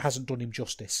Red Pro hasn't done him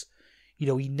justice. He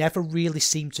never really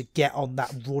seemed to get on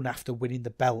that run after winning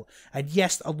the belt. And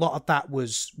yes, a lot of that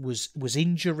was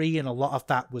injury, and a lot of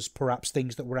that was perhaps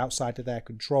things that were outside of their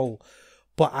control.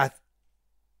 But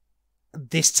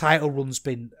this title run's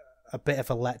been a bit of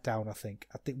a letdown, I think.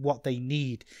 I think what they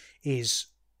need is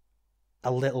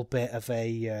a little bit of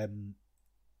a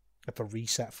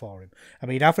reset for him. I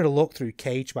mean, having a look through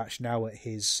Cage Match now at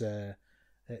his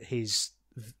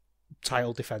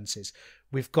title defenses,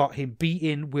 we've got him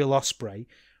beating Will Ospreay.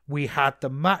 We had the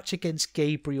match against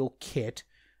Gabriel Kidd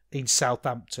in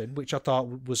Southampton, which I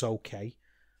thought was okay.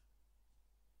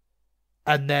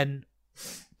 And then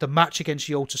the match against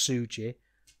Yota Tsuji,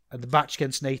 and the match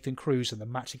against Nathan Cruz, and the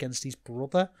match against his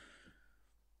brother.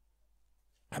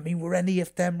 I mean, were any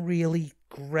of them really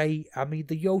great? I mean,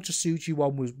 the Yota Tsuji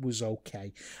one was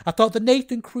okay. I thought the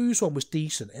Nathan Cruz one was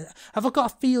decent. Have I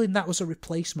got a feeling that was a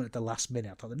replacement at the last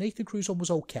minute? I thought the Nathan Cruz one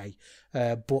was okay,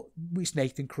 but it's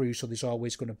Nathan Cruz, so there's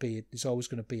always going to be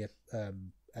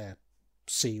a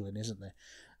ceiling, isn't there?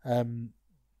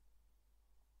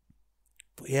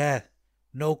 But yeah,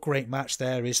 no great match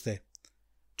there, is there?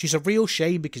 Which is a real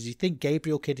shame, because you think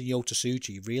Gabriel Kidd and Yota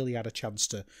Tsuji really had a chance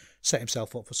to set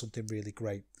himself up for something really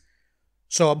great.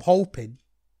 So I'm hoping,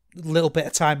 a little bit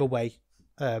of time away,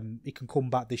 he can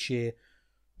come back this year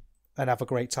and have a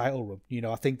great title run.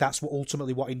 I think that's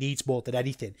ultimately what he needs more than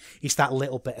anything, is that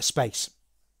little bit of space.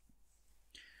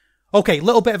 Okay, a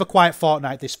little bit of a quiet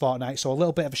fortnight this fortnight, so a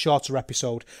little bit of a shorter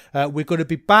episode. We're going to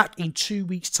be back in 2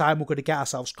 weeks' time. We're going to get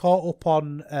ourselves caught up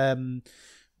on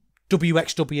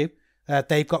WXW.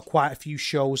 They've got quite a few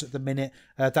shows at the minute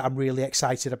that I'm really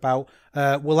excited about.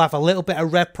 We'll have a little bit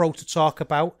of Red Pro to talk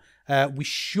about. We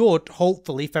should,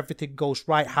 hopefully, if everything goes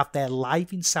right, have their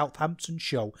Live in Southampton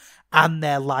show and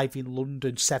their Live in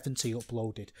London 70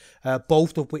 uploaded,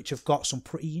 both of which have got some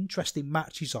pretty interesting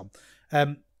matches on.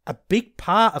 A big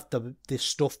part of this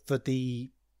stuff for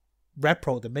the Red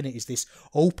Pro at the minute is this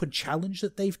open challenge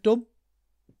that they've done.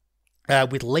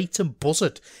 With Leighton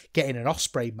Buzzard getting an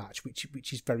Ospreay match,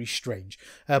 which is very strange.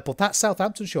 But that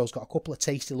Southampton show's got a couple of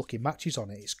tasty looking matches on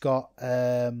it. It's got,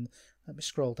 let me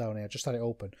scroll down here, I just had it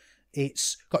open.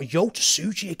 It's got Yota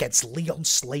Tsuji against Leon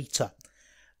Slater.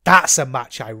 That's a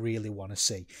match I really want to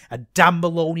see. And Dan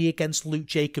Maloney against Luke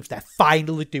Jacobs. They're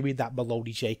finally doing that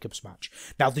Maloney-Jacobs match.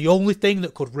 Now, the only thing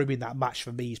that could ruin that match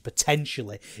for me is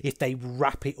potentially if they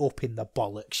wrap it up in the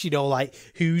bollocks. Like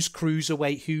who's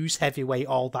cruiserweight, who's heavyweight,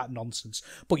 all that nonsense.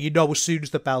 But as soon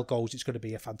as the bell goes, it's going to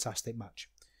be a fantastic match.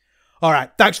 All right,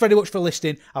 thanks very much for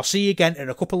listening. I'll see you again in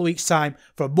a couple of weeks' time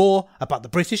for more about the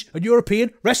British and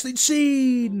European wrestling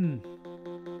scene.